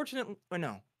unfortunately, or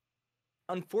no,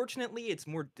 unfortunately it's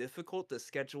more difficult to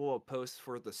schedule a post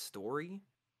for the story.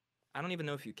 I don't even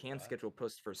know if you can What? schedule a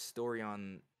post for story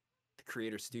on the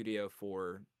creator studio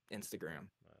for Instagram.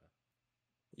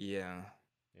 Yeah.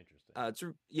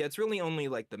 Interesting. It's really only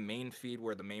like the main feed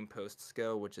where the main posts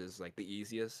go, which is like the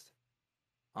easiest.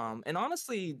 And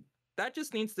honestly, that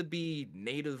just needs to be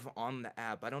native on the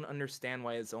app. I don't understand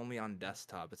why it's only on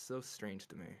desktop. It's so strange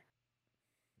to me.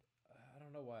 I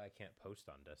don't know why I can't post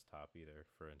on desktop either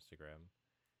for Instagram.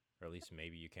 Or at least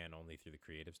maybe you can only through the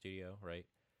Creative Studio, right?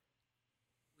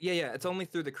 Yeah, it's only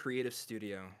through the creative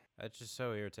studio. That's just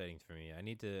so irritating for me.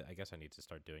 I guess I need to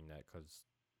start doing that because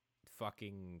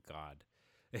fucking God.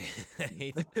 I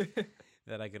hate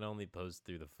that I can only post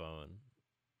through the phone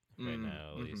right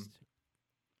now, at least.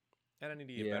 And I need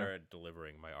to get Yeah. better at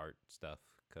delivering my art stuff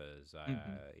because,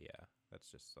 yeah,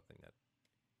 that's just something that,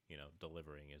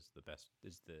 delivering is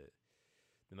the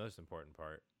most important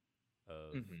part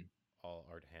of all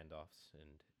art handoffs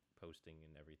and posting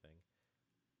and everything.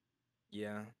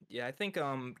 Yeah, I think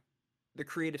the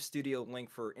creative studio link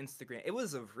for Instagram, it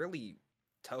was a really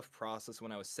tough process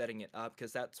when I was setting it up,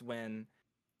 because that's when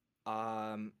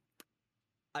um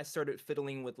I started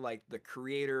fiddling with like the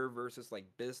creator versus like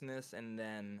business, and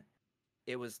then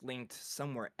it was linked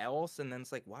somewhere else, and then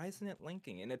it's like, why isn't it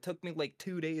linking? And it took me like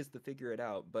 2 days to figure it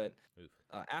out. But Oof.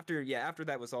 after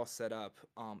that was all set up,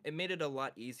 it made it a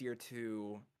lot easier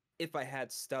to, if I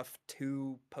had stuff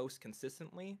to post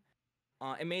consistently,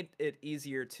 it made it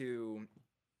easier to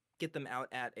get them out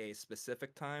at a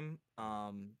specific time,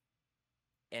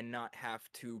 and not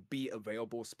have to be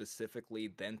available specifically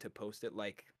then to post it.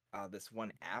 Like this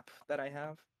one app that I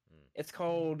have. Mm. It's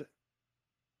called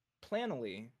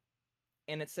Planoly,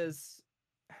 and it says,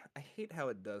 I hate how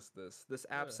it does this. This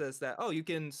app says that, oh, you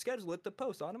can schedule it to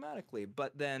post automatically,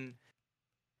 but then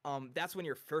that's when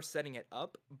you're first setting it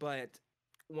up. But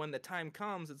when the time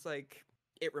comes, it's like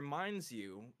it reminds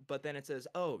you, but then it says,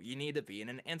 oh, you need to be in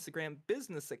an Instagram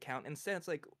business account instead. It's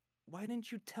like, why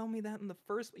didn't you tell me that in the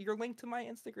first? You're linked to my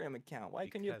Instagram account. Why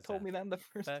couldn't you have told me that in the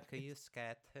first fuck place? you,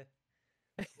 scat.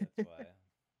 That's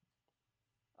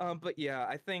why. But yeah,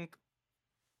 I think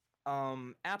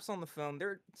apps on the phone,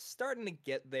 they're starting to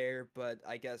get there, but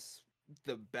I guess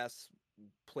the best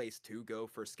place to go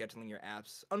for scheduling your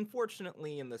apps,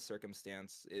 unfortunately in this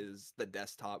circumstance, is the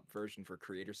desktop version for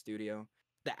Creator Studio.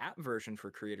 The app version for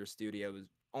Creator Studio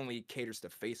only caters to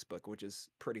Facebook, which is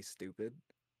pretty stupid.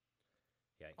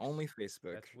 Yikes. Only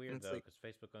Facebook. That's weird though, because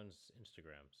Facebook owns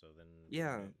Instagram, so then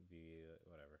Yeah, wouldn't it be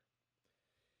whatever.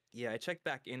 yeah, I checked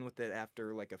back in with it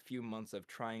after like a few months of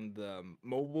trying the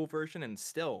mobile version, and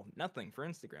still nothing for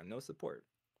Instagram, no support,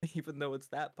 even though it's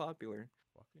that popular.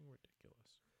 Fucking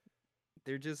ridiculous.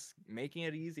 They're just making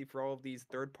it easy for all of these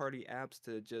third-party apps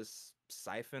to just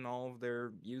siphon all of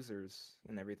their users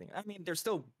and everything. I mean, they're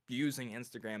still using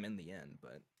Instagram in the end,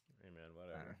 but Hey man,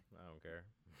 whatever. I don't care.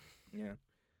 yeah,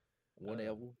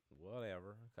 whatever.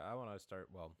 Whatever. I want to start.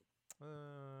 Well,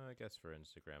 I guess for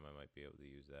Instagram, I might be able to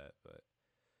use that, but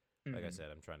like I Mhm. said,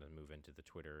 I'm trying to move into the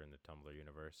Twitter and the Tumblr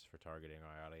universe for targeting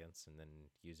my audience, and then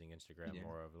using Instagram Yeah.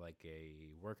 more of like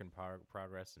a work in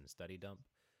progress and study dump.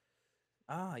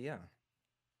 Ah, yeah.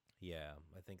 Yeah,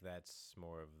 I think that's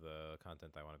more of the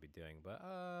content I want to be doing, but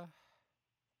I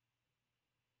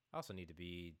also need to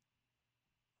be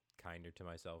kinder to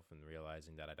myself and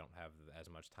realizing that I don't have as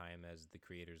much time as the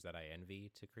creators that I envy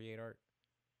to create art.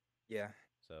 Yeah.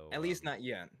 So At least not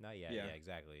yet. not yet. Yeah. Yeah,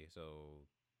 exactly. So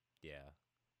yeah.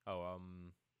 Oh,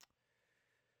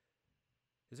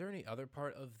 is there any other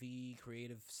part of the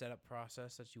creative setup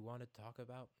process that you want to talk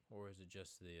about, or is it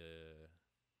just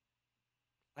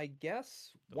I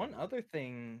guess the one work? other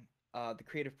thing, the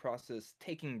creative process,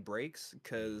 taking breaks, Mm.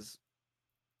 because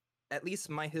at least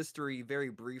my history, very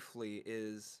briefly,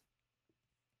 is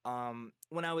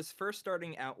when I was first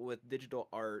starting out with digital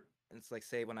art, it's like,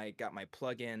 say when I got my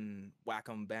plug-in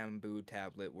Wacom Bamboo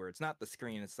tablet where it's not the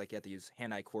screen, it's like you have to use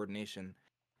hand-eye coordination.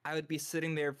 I would be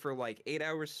sitting there for like 8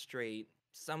 hours straight.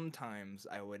 Sometimes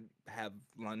I would have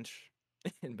lunch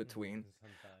in between.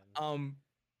 Sometimes. Um,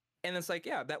 and it's like,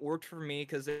 yeah, that worked for me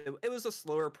because it was a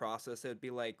slower process. It would be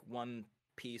like one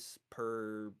piece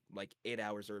per like 8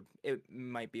 hours, or it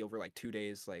might be over like 2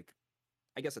 days, like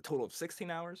I guess a total of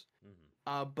 16 hours.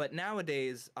 Mm-hmm. But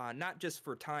nowadays, not just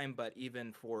for time, but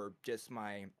even for just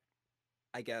my,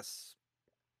 I guess,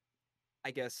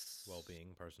 I guess,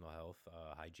 Well-being, personal health,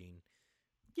 hygiene.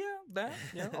 yeah, that,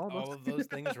 yeah, all those, All of those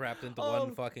things wrapped into one all,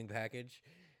 fucking package.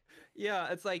 yeah.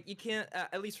 It's like you can't,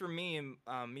 at least for me,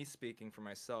 and me speaking for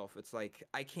myself, it's like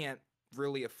I can't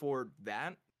really afford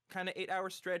that kind of 8 hour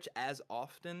stretch as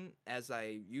often as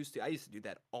I used to. I used to do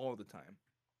that all the time,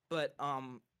 but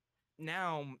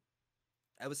now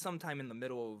I was sometime in the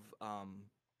middle of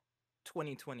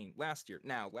 2020 last year,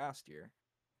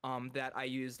 that I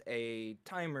used a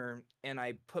timer and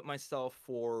I put myself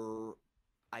for,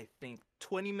 I think,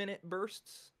 20-minute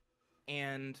bursts,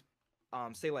 and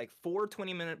say like 4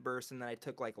 20-minute bursts, and then I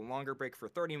took like a longer break for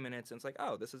 30 minutes, and it's like,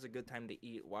 oh, this is a good time to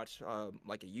eat, watch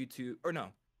like a YouTube, or no,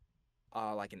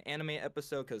 like an anime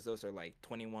episode, because those are like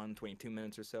 21 22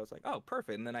 minutes or so. It's like, oh,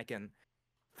 perfect. And then I can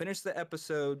finish the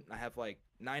episode. I have like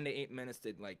 9 to 8 minutes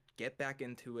to like get back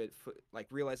into it. Like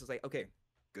realize it's like, okay,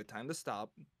 good time to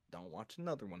stop. Don't watch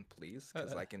another one, please,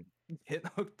 because I can get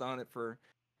hooked on it for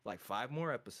like 5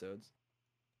 more episodes.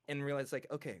 And realize like,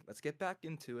 okay, let's get back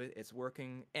into it. It's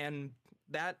working, and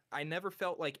that I never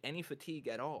felt like any fatigue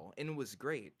at all, and it was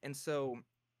great. And so,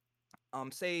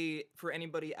 say for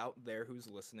anybody out there who's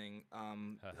listening,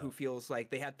 who feels like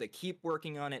they have to keep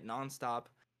working on it nonstop,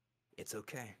 it's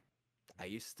okay. I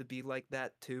used to be like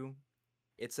that too.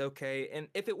 It's okay. And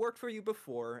if it worked for you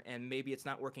before and maybe it's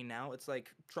not working now, it's like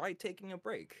try taking a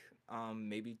break.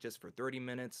 Maybe just for 30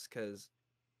 minutes, cuz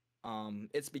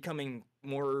it's becoming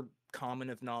more common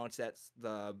of knowledge that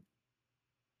the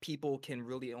people can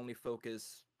really only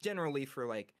focus generally for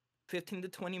like 15 to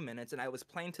 20 minutes, and I was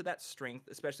playing to that strength,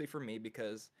 especially for me,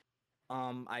 because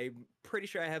I'm pretty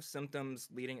sure I have symptoms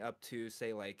leading up to,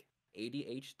 say, like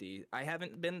ADHD. I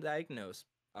haven't been diagnosed,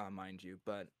 mind you,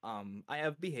 but I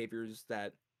have behaviors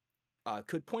that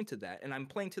could point to that, and I'm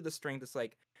playing to the strength. It's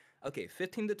like, okay,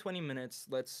 15 to 20 minutes.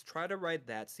 Let's try to write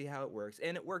that, see how it works,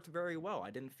 and it worked very well. I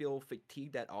didn't feel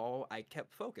fatigued at all. I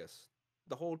kept focused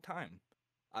the whole time.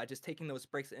 just taking those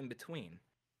breaks in between.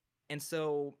 And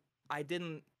so I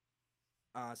didn't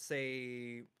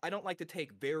say I don't like to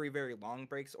take very, very long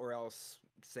breaks, or else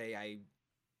say I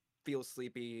feel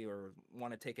sleepy or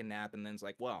want to take a nap, and then it's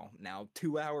like, well, now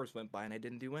 2 hours went by and I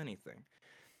didn't do anything.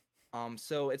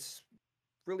 So it's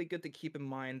really good to keep in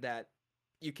mind that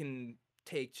you can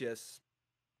take just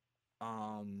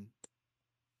um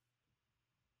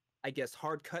I guess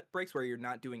hard cut breaks where you're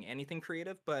not doing anything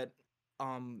creative, but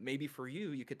maybe for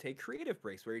you you could take creative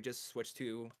breaks where you just switch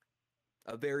to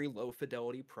a very low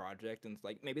fidelity project, and it's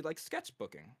like maybe like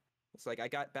sketchbooking. It's like I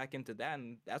got back into that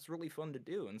and that's really fun to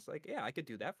do. And it's like, yeah, I could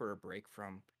do that for a break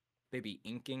from maybe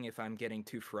inking if I'm getting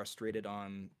too frustrated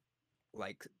on,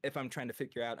 like, if I'm trying to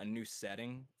figure out a new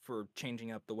setting for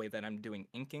changing up the way that I'm doing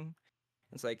inking.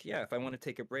 It's like, yeah, if I want to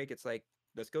take a break, it's like,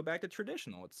 let's go back to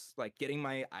traditional. It's like getting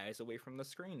my eyes away from the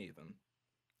screen even.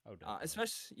 Oh,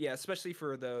 definitely. Especially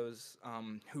for those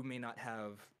who may not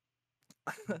have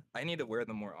I need to wear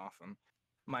them more often.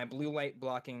 My blue light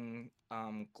blocking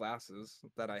glasses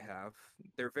that I have,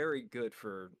 they're very good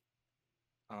for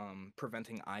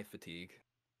preventing eye fatigue.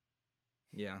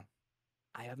 Yeah.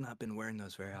 I have not been wearing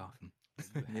those very often.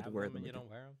 You I need to have wear them them and you again. don't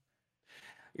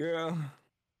wear them?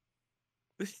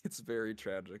 Yeah. It's very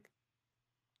tragic.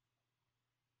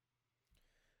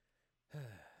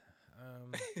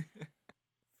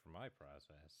 For my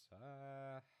process,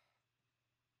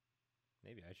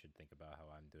 maybe I should think about how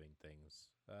I'm doing things.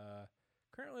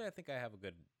 Currently, I think I have a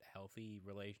good, healthy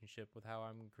relationship with how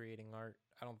I'm creating art.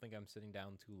 I don't think I'm sitting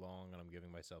down too long, and I'm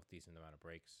giving myself decent amount of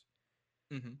breaks.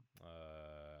 Hmm.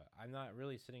 I'm not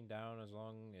really sitting down as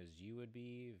long as you would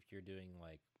be if you're doing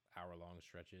like hour-long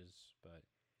stretches, but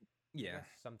I Yeah. guess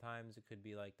sometimes it could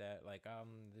be like that. Like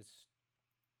this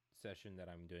session that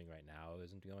I'm doing right now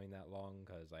isn't going that long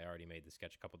because I already made the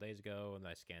sketch a couple days ago and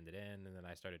I scanned it in and then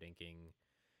I started inking.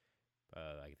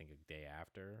 I think a day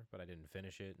after, but I didn't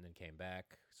finish it and then came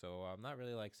back. So I'm not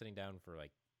really like sitting down for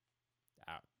like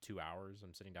 2 hours.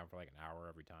 I'm sitting down for like an hour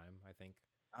every time, I think,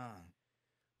 Ah.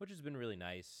 which has been really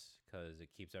nice because it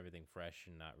keeps everything fresh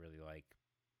and not really like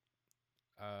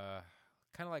uh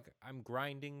kind of like I'm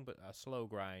grinding, but a slow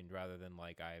grind rather than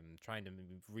like I'm trying to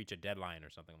reach a deadline or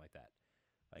something like that.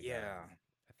 Like Yeah.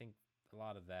 I think a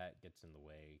lot of that gets in the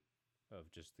way of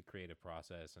just the creative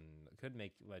process and could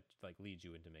like lead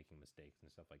you into making mistakes and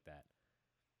stuff like that.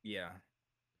 Yeah.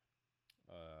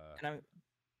 Uh, And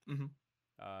I. Mhm.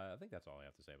 I think that's all I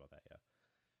have to say about that.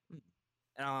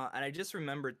 Yeah. And I just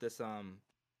remembered this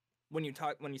when you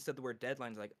said the word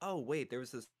deadlines, like, oh wait, there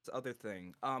was this other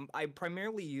thing. I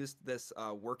primarily used this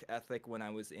work ethic when I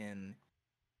was in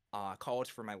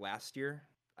college for my last year.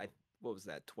 I What was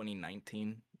that,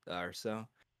 2019 or so?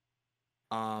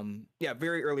 Yeah,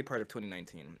 very early part of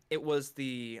 2019. It was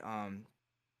the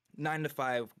 9 to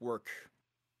 5 work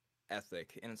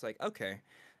ethic, and it's like, okay,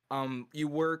 you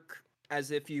work as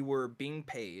if you were being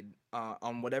paid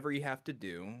on whatever you have to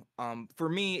do. For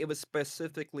me, it was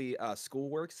specifically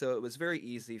schoolwork, so it was very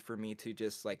easy for me to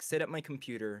just like sit at my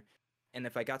computer, and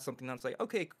if I got something done, it's like,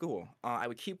 okay, cool. I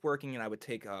would keep working, and I would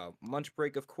take a lunch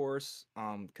break, of course,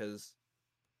 because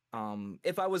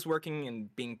if I was working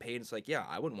and being paid, it's like, yeah,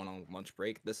 I wouldn't want a lunch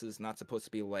break. This is not supposed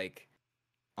to be like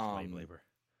Slave um labor.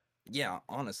 yeah,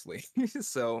 honestly.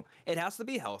 So it has to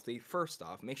be healthy. First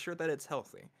off, make sure that it's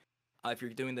healthy. If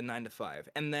you're doing the 9 to 5,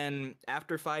 and then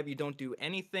after 5, you don't do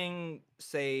anything,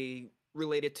 say,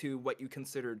 related to what you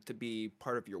consider to be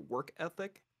part of your work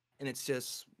ethic, and it's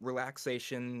just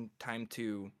relaxation, time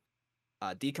to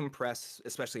decompress,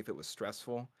 especially if it was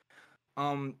stressful.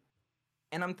 Um,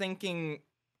 and I'm thinking,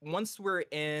 once we're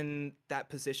in that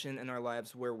position in our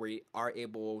lives where we are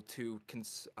able to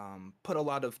put a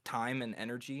lot of time and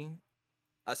energy,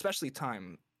 especially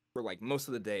time for like most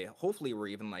of the day. Hopefully, we're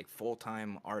even like full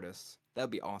time artists.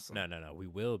 That'd be awesome. No, no, no. We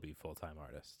will be full time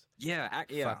artists. Yeah,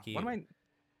 yeah. Fuck What am you. I?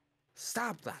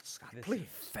 Stop that, Scott. This Please.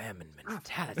 famine Stop.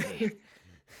 mentality.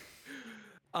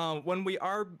 When we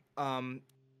are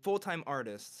full time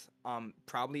artists,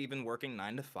 probably even working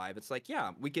 9 to 5, it's like,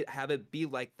 yeah, we could have it be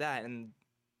like that, and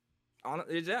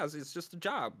it's just a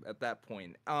job at that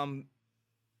point.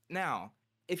 Now,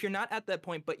 if you're not at that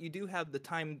point, but you do have the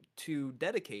time to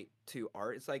dedicate to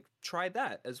art, it's like, try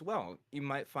that as well. You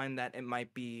might find that it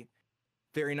might be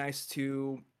very nice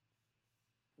to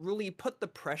really put the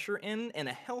pressure in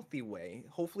a healthy way.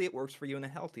 Hopefully, it works for you in a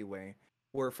healthy way.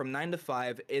 Where from 9 to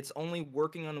 5, it's only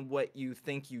working on what you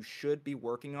think you should be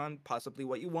working on, possibly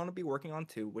what you want to be working on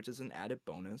too, which is an added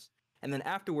bonus. And then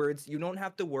afterwards, you don't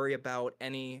have to worry about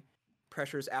any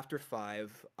pressures after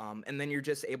 5. And then you're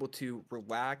just able to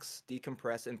relax,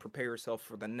 decompress, and prepare yourself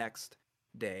for the next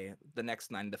day, the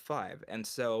next 9 to 5. And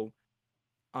so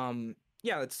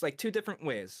Yeah, it's like two different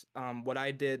ways. What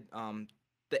I did,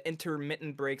 the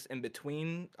intermittent breaks in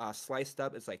between, sliced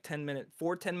up. It's like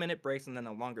 10-minute breaks, and then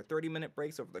a longer 30-minute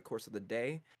breaks over the course of the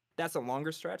day. That's a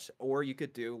longer stretch. Or you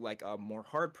could do like a more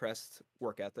hard pressed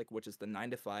work ethic, which is the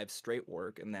 9 to 5 straight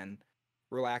work, and then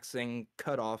relaxing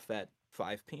cut off at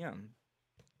 5 p.m.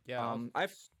 Yeah,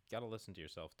 I've gotta listen to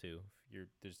yourself too.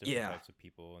 There's different Yeah. types of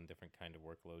people and different kind of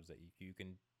workloads that you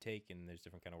can take, and there's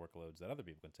different kind of workloads that other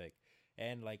people can take.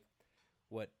 And like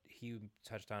what he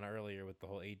touched on earlier with the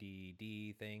whole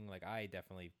ADD thing, like I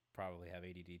definitely probably have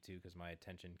ADD too because my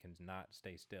attention can not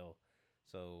stay still.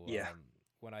 So Yeah.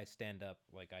 when I stand up,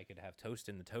 like I could have toast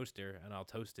in the toaster and I'll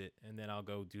toast it and then I'll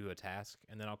go do a task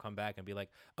and then I'll come back and be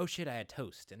like, oh shit, I had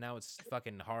toast and now it's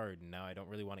fucking hard and now I don't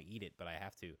really want to eat it, but I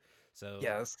have to. So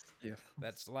Yes. Yeah.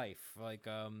 that's life. Like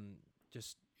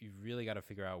just you really got to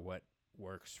figure out what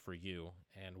works for you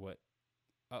and what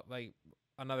like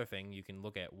another thing you can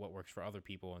look at what works for other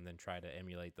people and then try to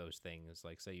emulate those things.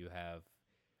 Like say you have,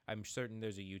 I'm certain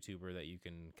there's a YouTuber that you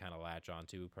can kind of latch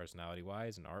onto personality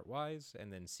wise and art wise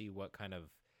and then see what kind of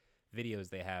videos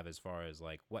they have as far as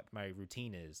like what my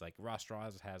routine is. Like Ross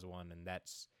Strauss has one and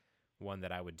that's one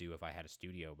that I would do if I had a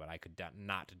studio, but I could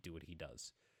not do what he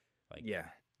does. Like Yeah.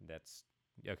 that's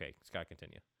okay. Scott,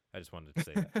 continue. I just wanted to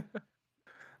say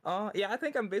that. Yeah, I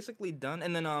think I'm basically done.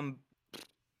 And then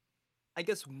I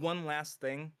guess one last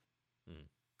thing.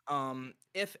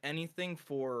 If anything,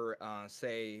 for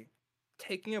say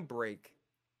taking a break,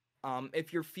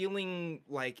 if you're feeling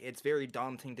like it's very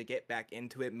daunting to get back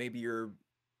into it, maybe you're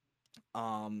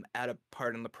at a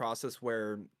part in the process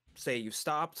where say you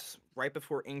stopped right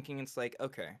before inking, it's like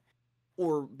okay,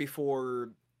 or before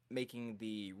making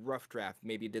the rough draft,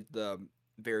 maybe did the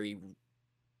very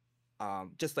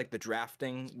just like the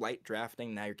drafting, light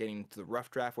drafting. Now you're getting to the rough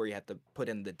draft where you have to put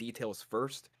in the details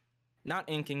first, not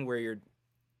inking where you're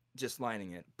just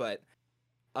lining it. But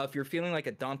if you're feeling like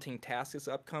a daunting task is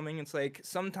upcoming, it's like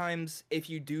sometimes if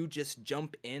you do just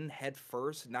jump in head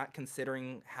first, not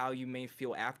considering how you may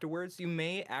feel afterwards, you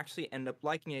may actually end up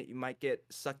liking it. You might get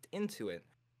sucked into it.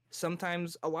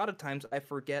 Sometimes, a lot of times, I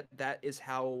forget that is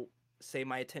how, say,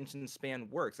 my attention span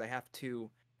works. I have to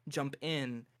jump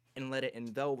in and let it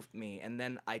envelop me, and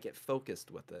then I get focused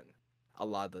with it a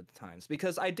lot of the times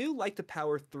because I do like to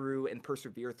power through and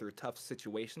persevere through tough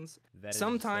situations. That is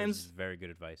Sometimes, very good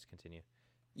advice. Continue.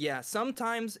 yeah,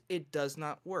 sometimes it does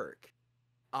not work.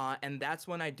 And that's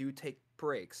when I do take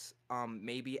breaks,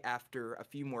 maybe after a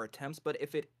few more attempts. But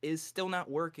if it is still not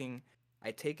working,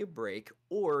 I take a break.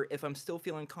 Or if I'm still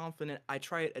feeling confident, I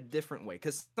try it a different way.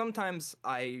 Because sometimes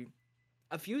a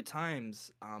few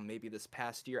times, maybe this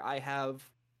past year, I have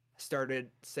started,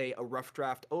 say, a rough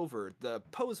draft over. The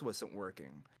pose wasn't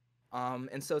working.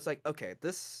 And so it's like, okay,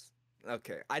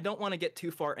 I don't want to get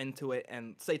too far into it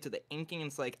and say to the inking,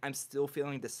 it's like I'm still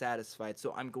feeling dissatisfied.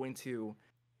 So I'm going to,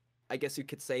 I guess you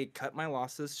could say, cut my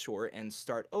losses short and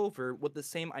start over with the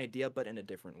same idea, but in a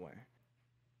different way.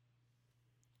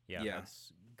 Yeah, Yeah.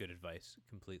 that's good advice.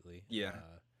 Completely. Yeah.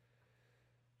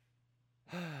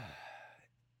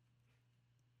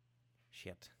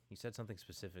 Shit. You said something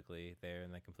specifically there,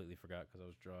 and I completely forgot because I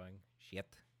was drawing. Shit.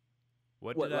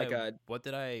 What, like When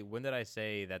did I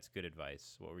say that's good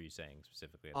advice? What were you saying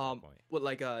specifically at that point? what,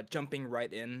 like jumping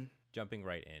right in? Jumping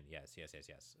right in. Yes.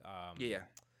 Yeah.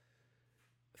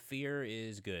 Fear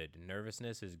is good.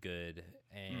 Nervousness is good,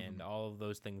 and all of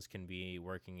those things can be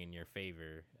working in your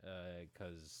favor.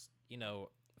 Because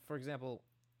for example,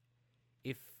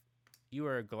 if you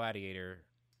are a gladiator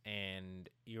and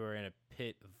you are in a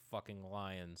pit of fucking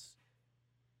lions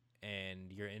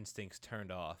and your instincts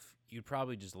turned off, you'd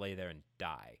probably just lay there and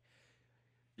die.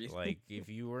 Like if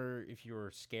you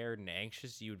were scared and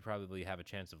anxious, you would probably have a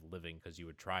chance of living because you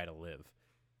would try to live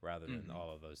rather than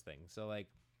all of those things. So like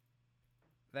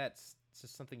that's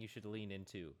just something you should lean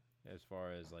into as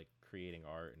far as like creating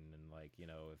art and like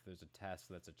if there's a task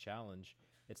that's a challenge,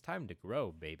 it's time to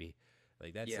grow, baby.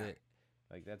 Like that's it.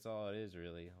 Like that's all it is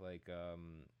really. Like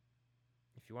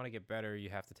if you want to get better, you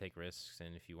have to take risks,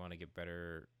 and if you want to get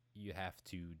better, you have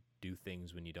to do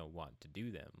things when you don't want to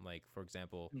do them. Like for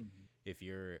example, if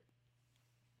you're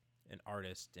an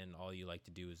artist and all you like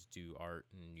to do is do art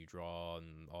and you draw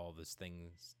and all these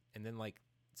things, and then like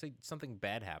say something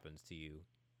bad happens to you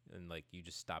and like you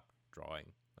just stop drawing,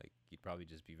 like you'd probably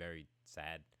just be very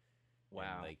sad. Wow.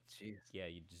 And, like Jeez. yeah,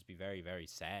 you'd just be very very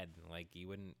sad, and like you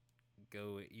wouldn't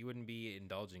be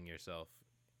indulging yourself,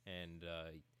 and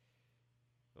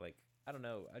like I don't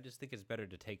know, I just think it's better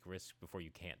to take risks before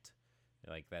you can't.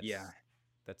 Like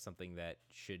that's something that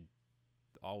should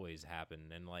always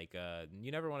happen, and like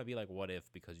you never want to be like what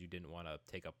if because you didn't want to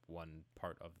take up one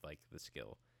part of like the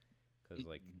skill, because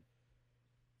like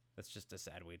that's just a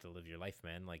sad way to live your life,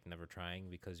 man. Like never trying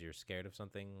because you're scared of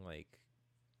something, like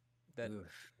that.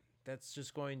 Oof. That's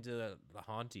just going to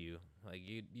haunt you. Like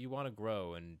you want to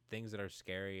grow, and things that are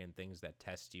scary and things that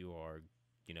test you are,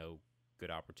 you know,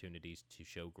 good opportunities to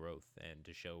show growth and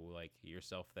to show like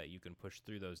yourself that you can push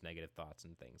through those negative thoughts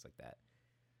and things like that.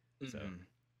 So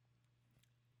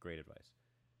great advice.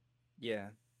 Yeah.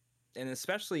 And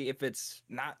especially if it's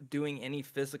not doing any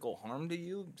physical harm to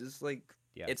you, just like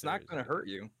it's not going to hurt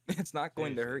you. It's not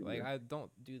going to hurt like, you. I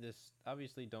don't do this.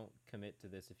 Obviously, don't commit to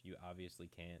this if you obviously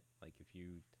can't. Like if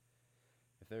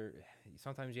there,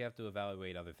 sometimes you have to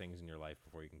evaluate other things in your life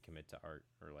before you can commit to art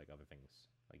or like other things.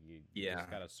 Like you just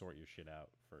gotta sort your shit out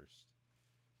first,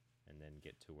 and then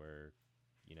get to where,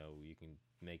 you know, you can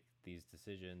make these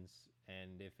decisions.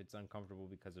 And if it's uncomfortable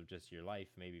because of just your life,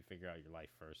 maybe figure out your life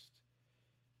first,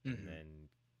 and then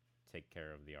take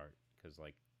care of the art, because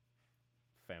like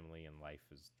family and life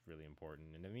is really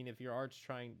important. And I mean, if your art's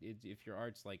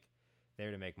like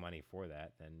there to make money for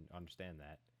that, then understand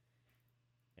that.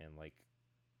 And like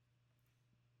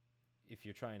if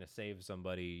you're trying to save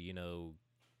somebody, you know,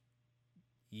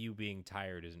 you being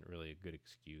tired isn't really a good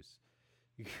excuse.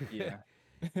 Yeah.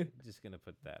 Just gonna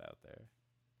put that out there.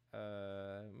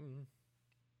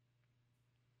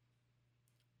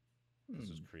 This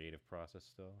is creative process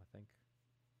still, I think.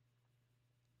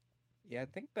 Yeah, I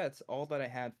think that's all that I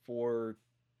had for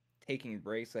taking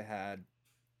breaks. I had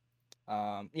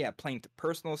playing to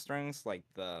personal strengths like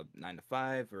the 9 to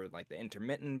 5 or like the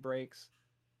intermittent breaks.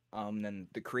 Then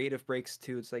the creative breaks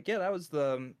too. It's like, yeah, that was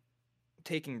the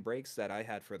taking breaks that I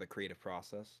had for the creative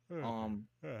process.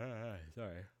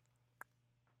 Sorry.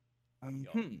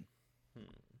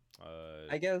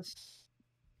 I guess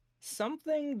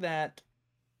something that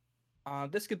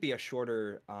this could be a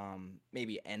shorter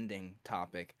maybe ending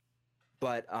topic,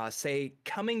 but say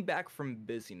coming back from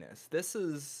busyness. This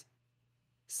is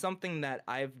something that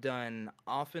I've done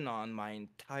off and on my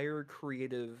entire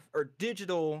creative or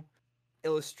digital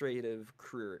illustrative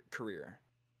career.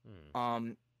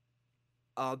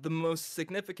 The most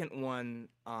significant one,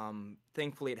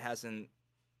 thankfully it hasn't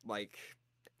like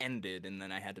ended and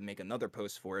then I had to make another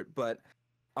post for it, but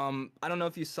I don't know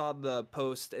if you saw the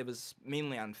post. It was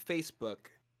mainly on Facebook,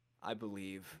 I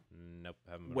believe. Nope,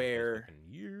 haven't been where on Facebook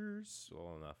in years.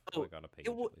 Well enough. Oh, Like on a page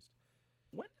at least.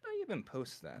 When did I even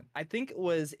post that? I think it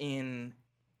was in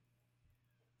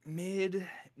mid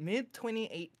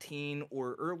 2018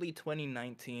 or early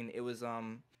 2019. It was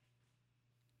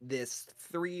this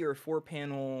 3 or 4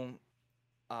 panel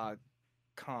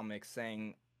comic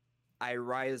saying I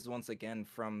rise once again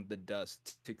from the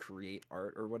dust to create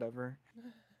art or whatever.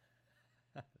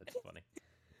 That's funny.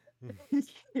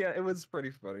 Yeah, it was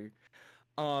pretty funny.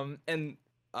 And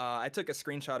I took a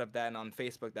screenshot of that, and on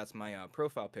Facebook, that's my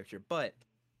profile picture. But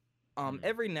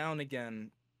every now and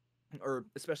again, or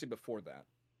especially before that,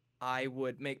 I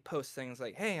would make posts things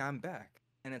like, "Hey, I'm back,"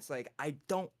 and it's like I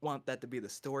don't want that to be the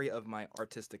story of my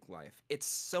artistic life. It's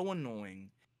so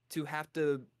annoying to have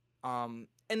to, and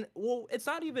well, it's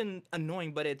not even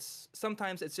annoying, but it's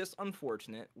sometimes it's just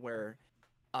unfortunate where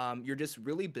you're just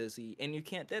really busy and you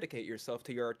can't dedicate yourself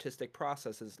to your artistic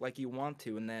processes like you want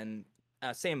to. And then,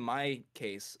 say in my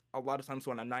case, a lot of times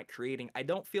when I'm not creating, I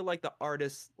don't feel like the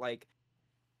artist, like,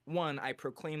 one, I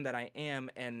proclaim that I am,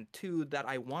 and two, that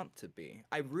I want to be.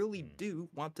 I really do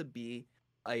want to be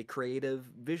a creative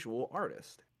visual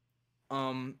artist.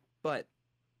 But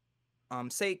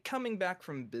say coming back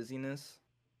from busyness,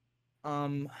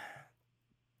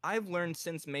 I've learned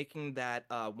since making that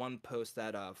one post,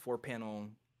 that 4 panel,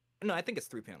 no, I think it's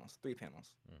 3 panels. 3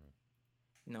 panels.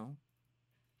 No.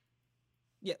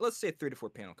 Yeah, let's say 3 to 4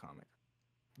 panel comic.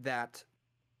 That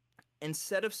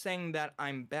instead of saying that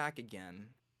I'm back again,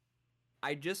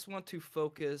 I just want to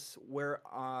focus where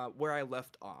I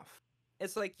left off.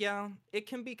 It's like, yeah, it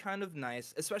can be kind of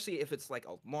nice, especially if it's like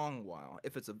a long while.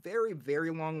 If it's a very,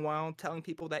 very long while, telling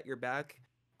people that you're back,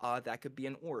 that could be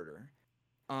in order.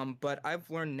 But I've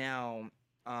learned now,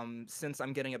 since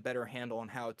I'm getting a better handle on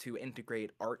how to integrate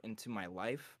art into my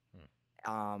life,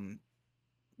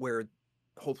 where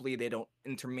hopefully they don't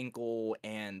intermingle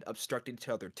and obstruct each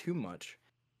other too much.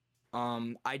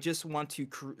 I just want to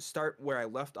start where I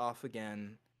left off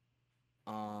again,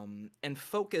 and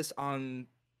focus on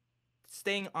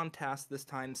staying on task this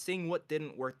time, seeing what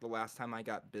didn't work the last time I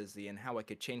got busy and how I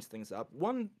could change things up.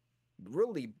 One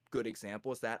really good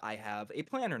example is that I have a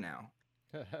planner now.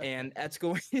 And that's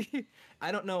going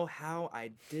I don't know how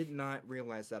I did not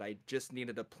realize that I just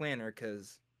needed a planner,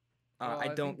 because Well, I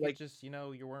I think don't it like. just, you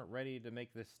weren't ready to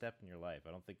make this step in your life.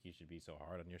 I don't think you should be so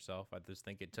hard on yourself. I just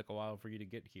think it took a while for you to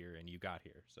get here, and you got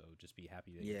here. So just be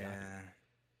happy that you got here. Yeah.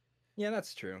 Yeah,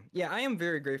 that's true. Yeah, I am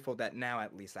very grateful that now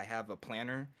at least I have a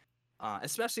planner.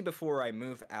 Especially before I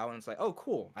move out, and it's like, oh,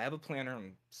 cool, I have a planner.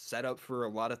 I'm set up for a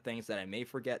lot of things that I may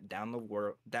forget down the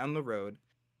road.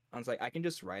 I was like, I can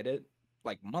just write it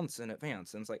like months in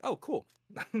advance, and it's like, oh, cool.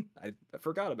 I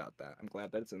forgot about that. I'm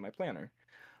glad that it's in my planner.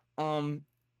 Um,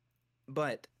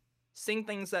 but seeing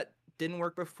things that didn't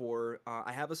work before,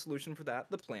 I have a solution for that,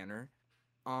 the planner.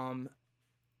 Um,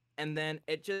 and then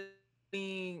it just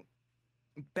me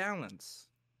balance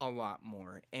a lot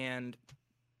more, and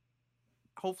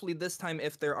hopefully this time,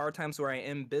 if there are times where I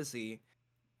am busy,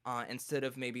 instead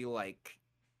of maybe like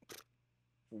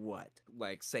what,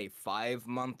 like say 5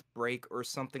 month break or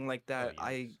something like Oh, that.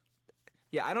 yikes.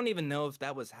 Yeah, I don't even know if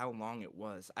that was how long it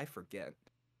was. I forget.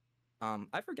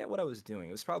 I forget what I was doing.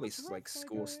 It was probably That's rough, like my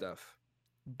school guy. stuff.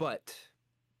 But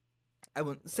I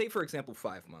would say, for example,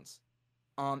 5 months.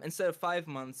 Instead of 5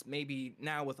 months, maybe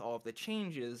now with all of the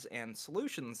changes and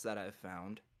solutions that I've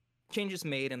found, changes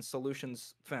made and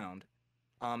solutions found,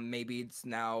 maybe it's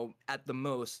now at the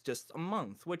most just a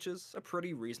month, which is a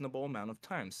pretty reasonable amount of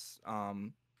times.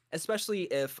 Especially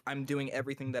if I'm doing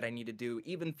everything that I need to do,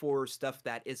 even for stuff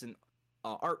that isn't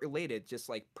art related, just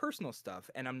like personal stuff,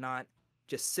 and I'm not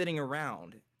just sitting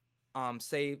around.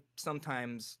 Say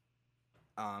sometimes,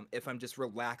 if I'm just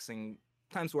relaxing,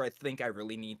 times where I think I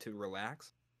really need to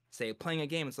relax, say playing a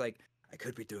game, it's like I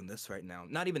could be doing this right now.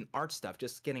 Not even art stuff,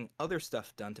 just getting other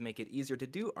stuff done to make it easier to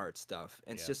do art stuff.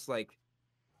 And it's Yeah. just like,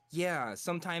 yeah,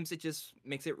 sometimes it just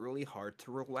makes it really hard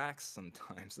to relax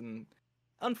sometimes, and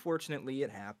unfortunately, it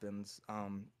happens.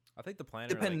 I think the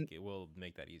planner, like, Depend. it will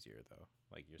make that easier, though,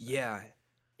 like you're saying. Yeah,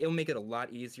 it'll make it a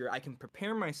lot easier. I can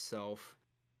prepare myself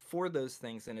for those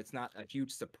things, and it's not a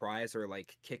huge surprise or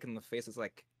like kick in the face. It's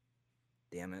like,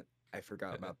 damn it, I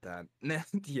forgot about that.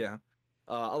 Yeah,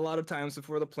 a lot of times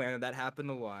before the planner, that happened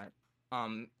a lot.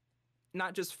 Um,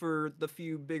 not just for the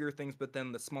few bigger things, but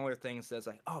then the smaller things that's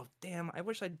like, oh damn, I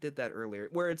wish I did that earlier.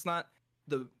 Where it's not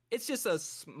it's just a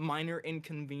minor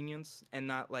inconvenience and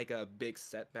not like a big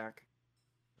setback.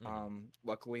 Mhm.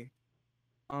 Luckily.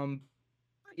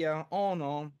 But yeah, all in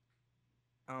all,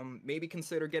 maybe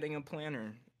consider getting a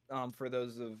planner. For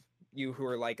those of you who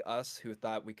are like us who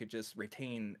thought we could just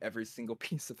retain every single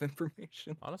piece of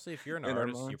information Honestly, if you're an in our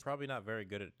artist, you're minds. probably not very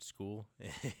good at school,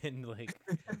 and like,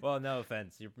 well, no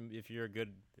offense, if you're a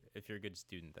good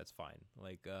student, that's fine.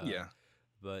 Like, Yeah.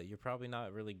 but you're probably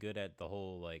not really good at the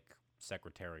whole like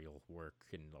secretarial work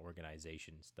and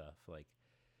organization stuff. Like,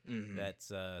 Mm-hmm.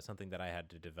 that's something that I had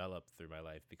to develop through my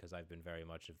life because I've been very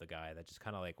much of the guy that just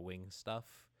kind of like wings stuff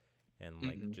and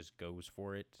like Mm-hmm. just goes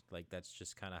for it. Like that's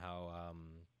just kind of how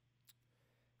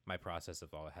my process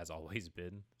has always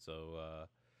been. So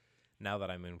now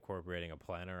that I'm incorporating a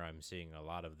planner, I'm seeing a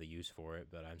lot of the use for it,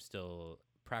 but I'm still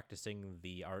practicing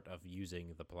the art of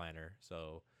using the planner.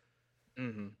 So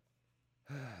Mm-hmm.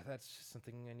 that's just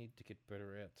something I need to get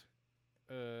better at.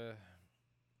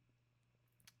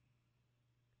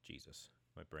 Jesus,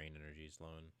 my brain energy is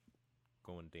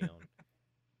going down.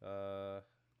 uh,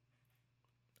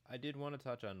 I did want to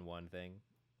touch on one thing.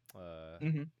 Uh,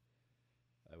 Mm-hmm.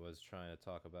 I was trying to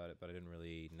talk about it, but I didn't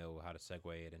really know how to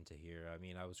segue it into here. I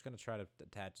mean, I was going to try to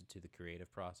attach it to the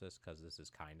creative process because this is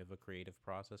kind of a creative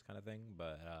process kind of thing.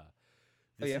 But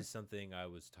Oh this yeah. is something I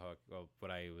was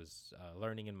what I was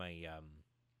learning in my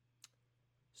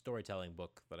storytelling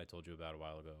book that I told you about a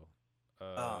while ago.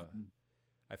 Um.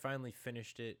 I finally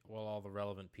finished it, well, all the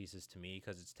relevant pieces to me,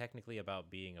 because it's technically about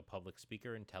being a public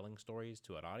speaker and telling stories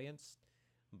to an audience.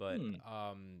 But Hmm.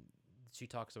 she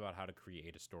talks about how to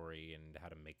create a story and how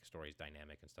to make stories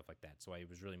dynamic and stuff like that. So I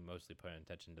was really mostly paying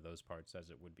attention to those parts as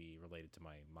it would be related to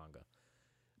my manga.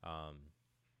 Um,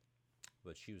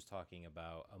 but she was talking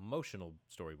about emotional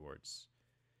storyboards.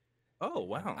 Oh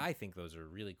And wow. I think those are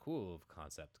really cool of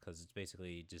concept because it's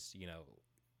basically just,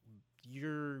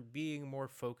 you're being more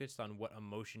focused on what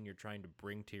emotion you're trying to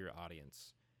bring to your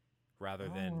audience rather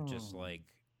than just Oh. like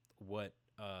what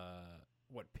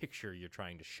what picture you're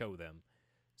trying to show them.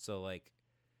 So like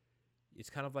it's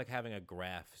kind of like having a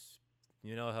graph.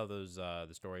 You know how those the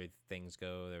story things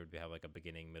go? There would have like a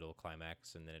beginning, middle,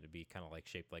 climax, and then it'd be kind of like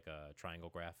shaped like a triangle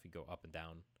graph. You go up and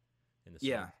down in the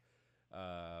Yeah. slope.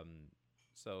 Um,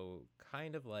 so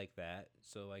kind of like that.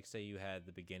 So like say you had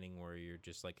the beginning where you're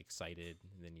just like excited,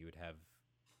 and then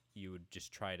you would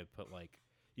just try to put like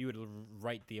you would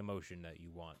write the emotion that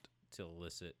you want to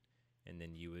elicit, and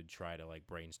then you would try to like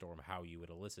brainstorm how you would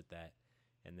elicit that,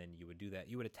 and then you would do that.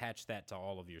 You would attach that to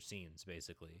all of your scenes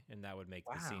basically, and that would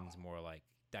make the Wow. scenes more like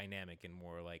dynamic and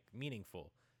more like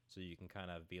meaningful. So you can kind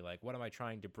of be like, what am I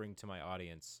trying to bring to my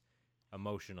audience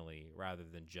emotionally rather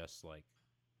than just like,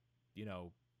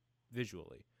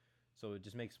 visually. So it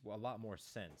just makes a lot more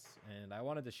sense. And I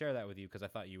wanted to share that with you because I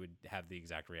thought you would have the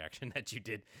exact reaction that you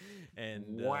did.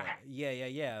 And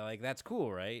yeah. Like, that's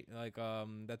cool, right? Like,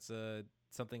 that's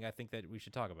something I think that we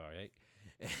should talk about, right?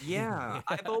 Yeah,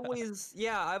 I've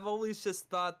always just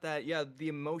thought that the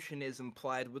emotion is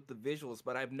implied with the visuals,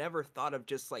 but I've never thought of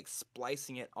just like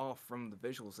splicing it off from the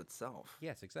visuals itself.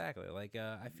 Yes, exactly. Like,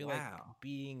 I feel like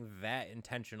being that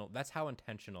intentional, that's how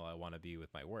intentional I want to be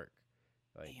with my work.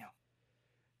 Like, Damn.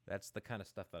 That's the kind of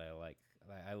stuff that I like.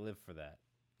 I live for that.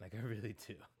 Like, I really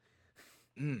do.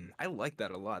 I like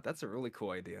that a lot. That's a really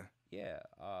cool idea. Yeah.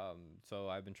 So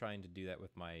I've been trying to do that with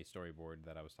my storyboard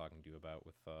that I was talking to you about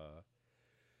with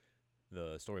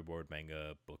the storyboard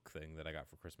manga book thing that I got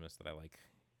for Christmas that I like.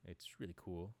 It's really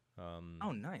cool.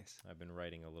 Oh, nice. I've been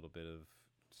writing a little bit of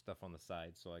stuff on the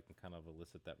side so I can kind of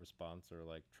elicit that response or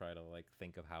like try to like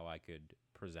think of how I could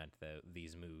present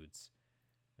these moods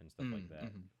and stuff like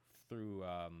that through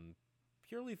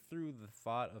purely through the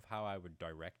thought of how I would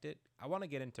direct it. I want to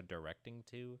get into directing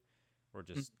too, or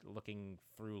just looking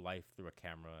through life through a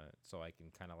camera so I can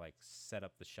kind of like set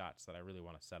up the shots that I really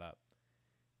want to set up.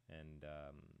 And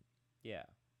yeah,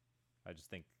 I just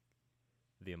think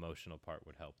the emotional part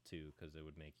would help too, because it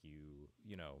would make you,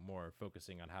 more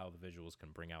focusing on how the visuals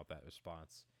can bring out that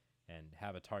response and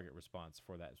have a target response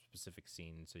for that specific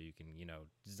scene so you can,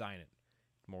 design it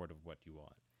more to what you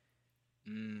want.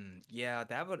 Yeah,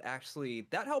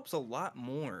 that helps a lot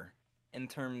more in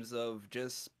terms of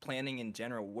just planning in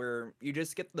general, where you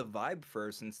just get the vibe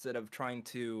first instead of trying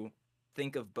to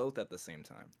think of both at the same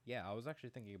time. Yeah, I was actually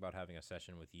thinking about having a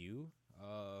session with you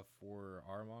for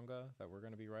our manga that we're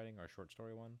going to be writing, our short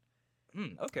story one.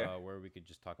 Okay. Where we could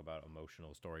just talk about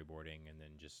emotional storyboarding and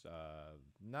then just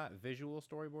not visual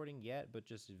storyboarding yet, but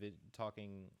just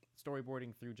talking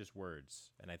storyboarding through just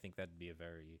words. And I think that'd be a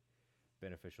very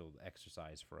beneficial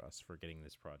exercise for us for getting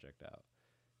this project out.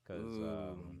 Because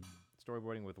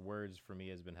storyboarding with words for me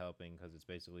has been helping, because it's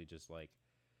basically just like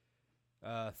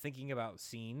thinking about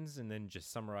scenes and then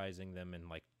just summarizing them in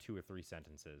like 2 or 3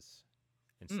 sentences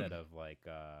instead of like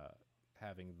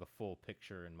having the full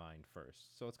picture in mind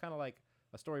first. So it's kind of like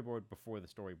a storyboard before the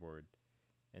storyboard,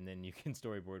 and then you can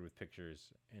storyboard with pictures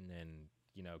and then,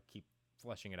 keep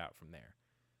fleshing it out from there.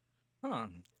 Huh.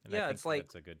 And yeah, I think it's like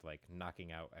that's a good like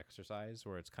knocking out exercise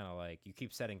where it's kind of like you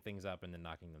keep setting things up and then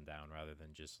knocking them down rather than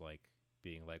just like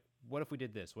being like, what if we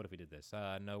did this? What if we did this?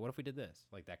 No, what if we did this?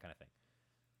 Like that kind of thing.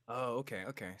 Oh,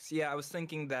 okay. So yeah, I was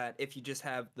thinking that if you just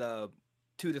have the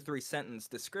 2 to 3 sentence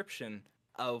description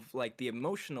of like the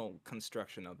emotional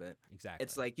construction of it, Exactly.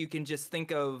 it's like you can just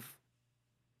think of.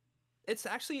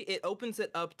 It opens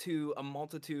it up to a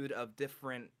multitude of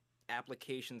different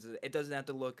applications. It doesn't have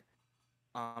to look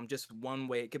just one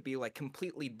way. It could be like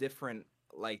completely different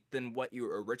like than what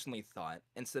you originally thought,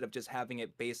 instead of just having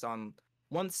it based on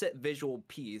one set visual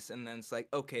piece, and then it's like,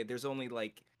 okay, there's only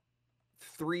like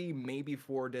 3, maybe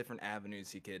 4 different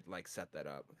avenues you could like set that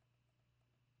up.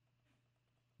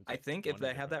 It's I like think, if 20 I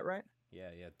have different- that right.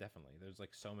 Yeah, definitely. There's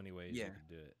like so many ways Yeah. you could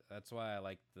do it. That's why I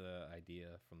like the idea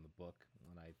from the book,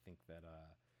 and I think that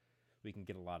we can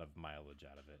get a lot of mileage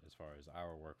out of it as far as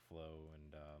our workflow,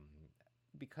 and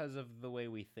because of the way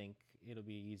we think, it'll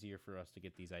be easier for us to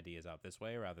get these ideas out this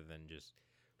way rather than just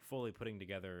fully putting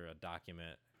together a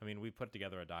document. I mean, we put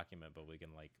together a document, but we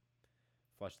can like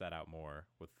flesh that out more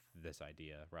with this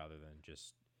idea rather than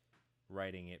just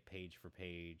writing it page for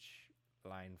page,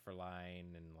 line for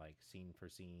line, and like scene for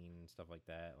scene, stuff like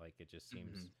that. Like it just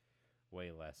seems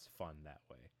way less fun that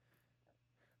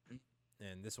way.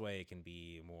 And this way it can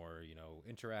be more,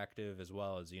 interactive, as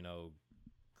well as,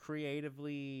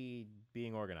 creatively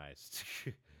being organized.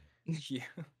 Yeah.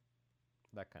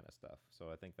 That kind of stuff. So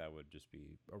I think that would just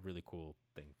be a really cool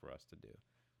thing for us to do.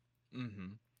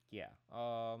 Yeah.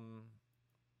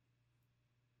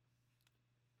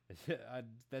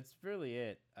 That's really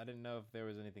it. I didn't know if there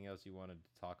was anything else you wanted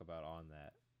to talk about on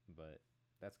that, but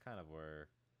that's kind of where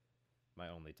my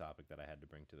only topic that I had to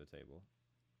bring to the table.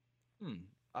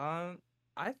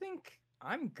 I think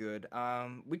I'm good.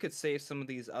 We could save some of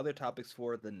these other topics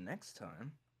for the next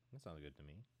time. That sounds good to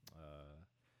me.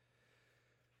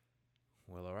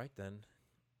 Well, all right then.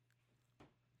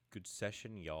 Good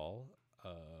session, y'all.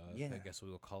 Yeah. I guess we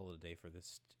will call it a day for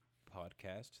this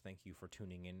podcast. Thank you for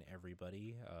tuning in,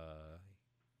 everybody.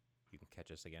 You can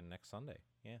catch us again next Sunday.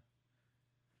 Yeah.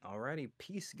 Alrighty,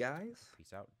 peace, guys.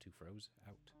 Peace out. 2 Froze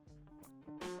out.